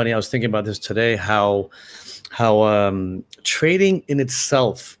of funny. I was thinking about this today, how trading in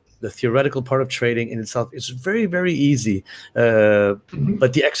itself, the theoretical part of trading in itself, is very, very easy.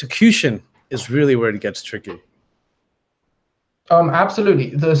 But the execution is really where it gets tricky.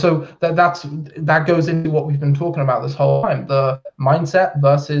 Absolutely. So that goes into what we've been talking about this whole time, the mindset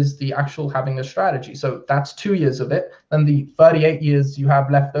versus the actual having a strategy. So that's 2 years of it. Then the 38 years you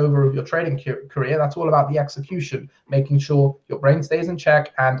have left over of your trading career, that's all about the execution, making sure your brain stays in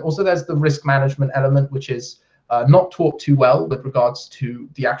check. And also there's the risk management element, which is not taught too well with regards to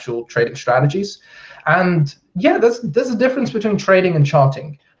the actual trading strategies. And yeah, there's a difference between trading and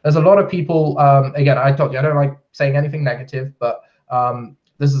charting. There's a lot of people, again, I told you, I don't like saying anything negative, but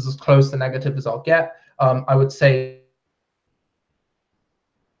this is as close to negative as I'll get. I would say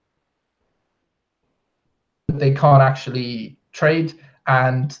they can't actually trade,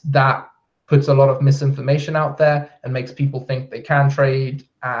 and that puts a lot of misinformation out there and makes people think they can trade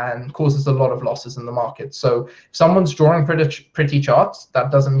and causes a lot of losses in the market. So if someone's drawing pretty charts,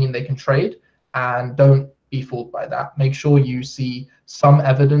 that doesn't mean they can trade, and don't be fooled by that. Make sure you see some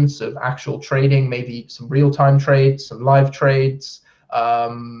evidence of actual trading, maybe some real-time trades, some live trades, a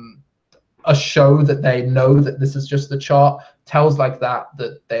show that they know that this is just the chart, tells like that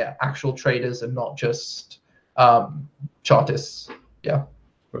they're actual traders and not just chartists. Yeah.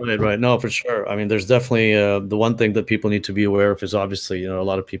 Right. No, for sure. I mean, there's definitely the one thing that people need to be aware of is obviously, a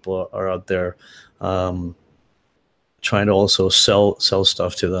lot of people are out there trying to also sell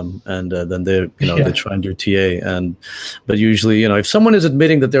stuff to them, and then they they try and do TA, but usually if someone is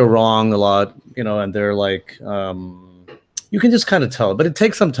admitting that they're wrong a lot, and they're like you can just kind of tell, but it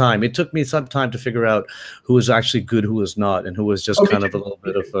takes some time. It took me some time to figure out who was actually good, who was not, and who was just kind of a little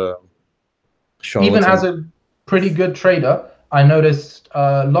bit of a charlatan. Even as a pretty good trader, I noticed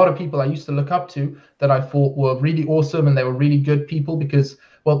a lot of people I used to look up to that I thought were really awesome and they were really good people because,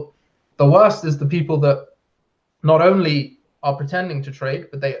 well, the worst is the people that not only are pretending to trade,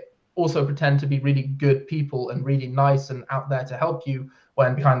 but they also pretend to be really good people and really nice and out there to help you,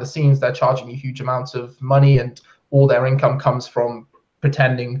 when behind the scenes they're charging you huge amounts of money and all their income comes from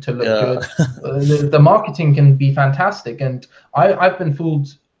pretending to look good. The marketing can be fantastic, and I've been fooled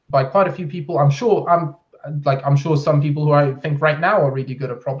by quite a few people. I'm sure some people who I think right now are really good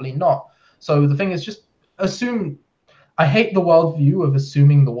are probably not. So the thing is, just assume. I hate the worldview of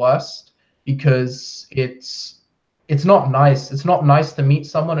assuming the worst, because it's not nice. It's not nice to meet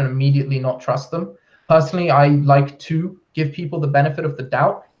someone and immediately not trust them. Personally, I like to give people the benefit of the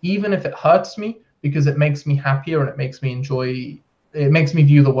doubt, even if it hurts me, because it makes me happier and it makes me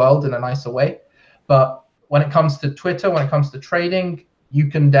view the world in a nicer way. But when it comes to Twitter, when it comes to trading, you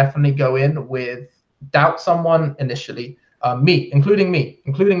can definitely go in with doubt someone initially. Including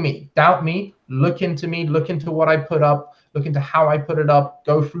me. Doubt me, look into what I put up, look into how I put it up,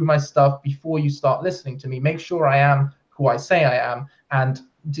 go through my stuff before you start listening to me. Make sure I am who I say I am. And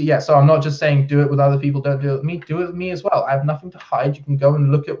so I'm not just saying do it with other people, don't do it with me, do it with me as well. I have nothing to hide. You can go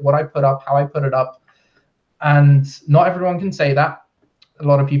and look at what I put up, how I put it up. And not everyone can say that. A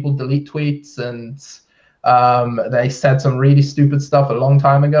lot of people delete tweets, and they said some really stupid stuff a long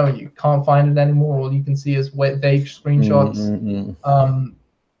time ago and you can't find it anymore. All you can see is vague screenshots.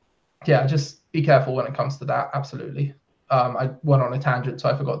 Just be careful when it comes to that. Absolutely. I went on a tangent, so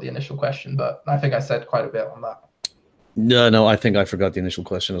I forgot the initial question, but I think I said quite a bit on that. No, I think I forgot the initial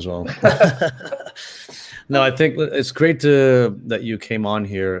question as well. No, I think it's great that you came on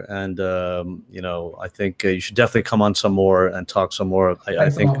here, and I think you should definitely come on some more and talk some more. I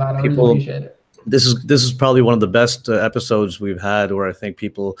think I really people. Appreciate it. This is probably one of the best episodes we've had, where I think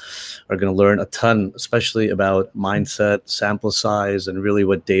people are going to learn a ton, especially about mindset, sample size, and really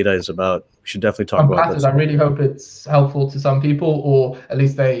what data is about. We should definitely talk about that. I really hope it's helpful to some people, or at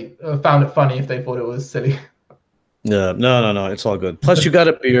least they found it funny if they thought it was silly. Yeah, no, it's all good. Plus, you got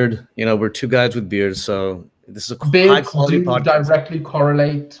a beard. We're two guys with beards, so this is a high quality podcast. Directly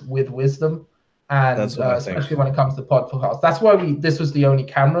correlate with wisdom, and especially when it comes to podcasts. That's why this was the only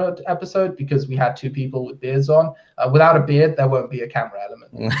camera episode, because we had two people with beards on. Without a beard, there won't be a camera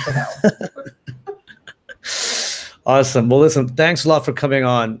element for now. Awesome. Well, listen, thanks a lot for coming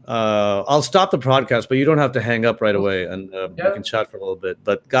on. I'll stop the podcast, but you don't have to hang up right away, and we can chat for a little bit.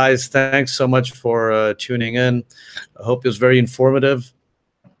 But guys, thanks so much for tuning in. I hope it was very informative.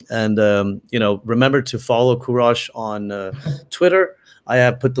 And, remember to follow KOROUSH on Twitter. I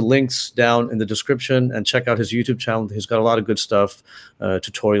have put the links down in the description, and check out his YouTube channel. He's got a lot of good stuff,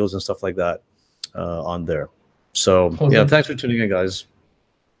 tutorials and stuff like that on there. So, thanks for tuning in, guys.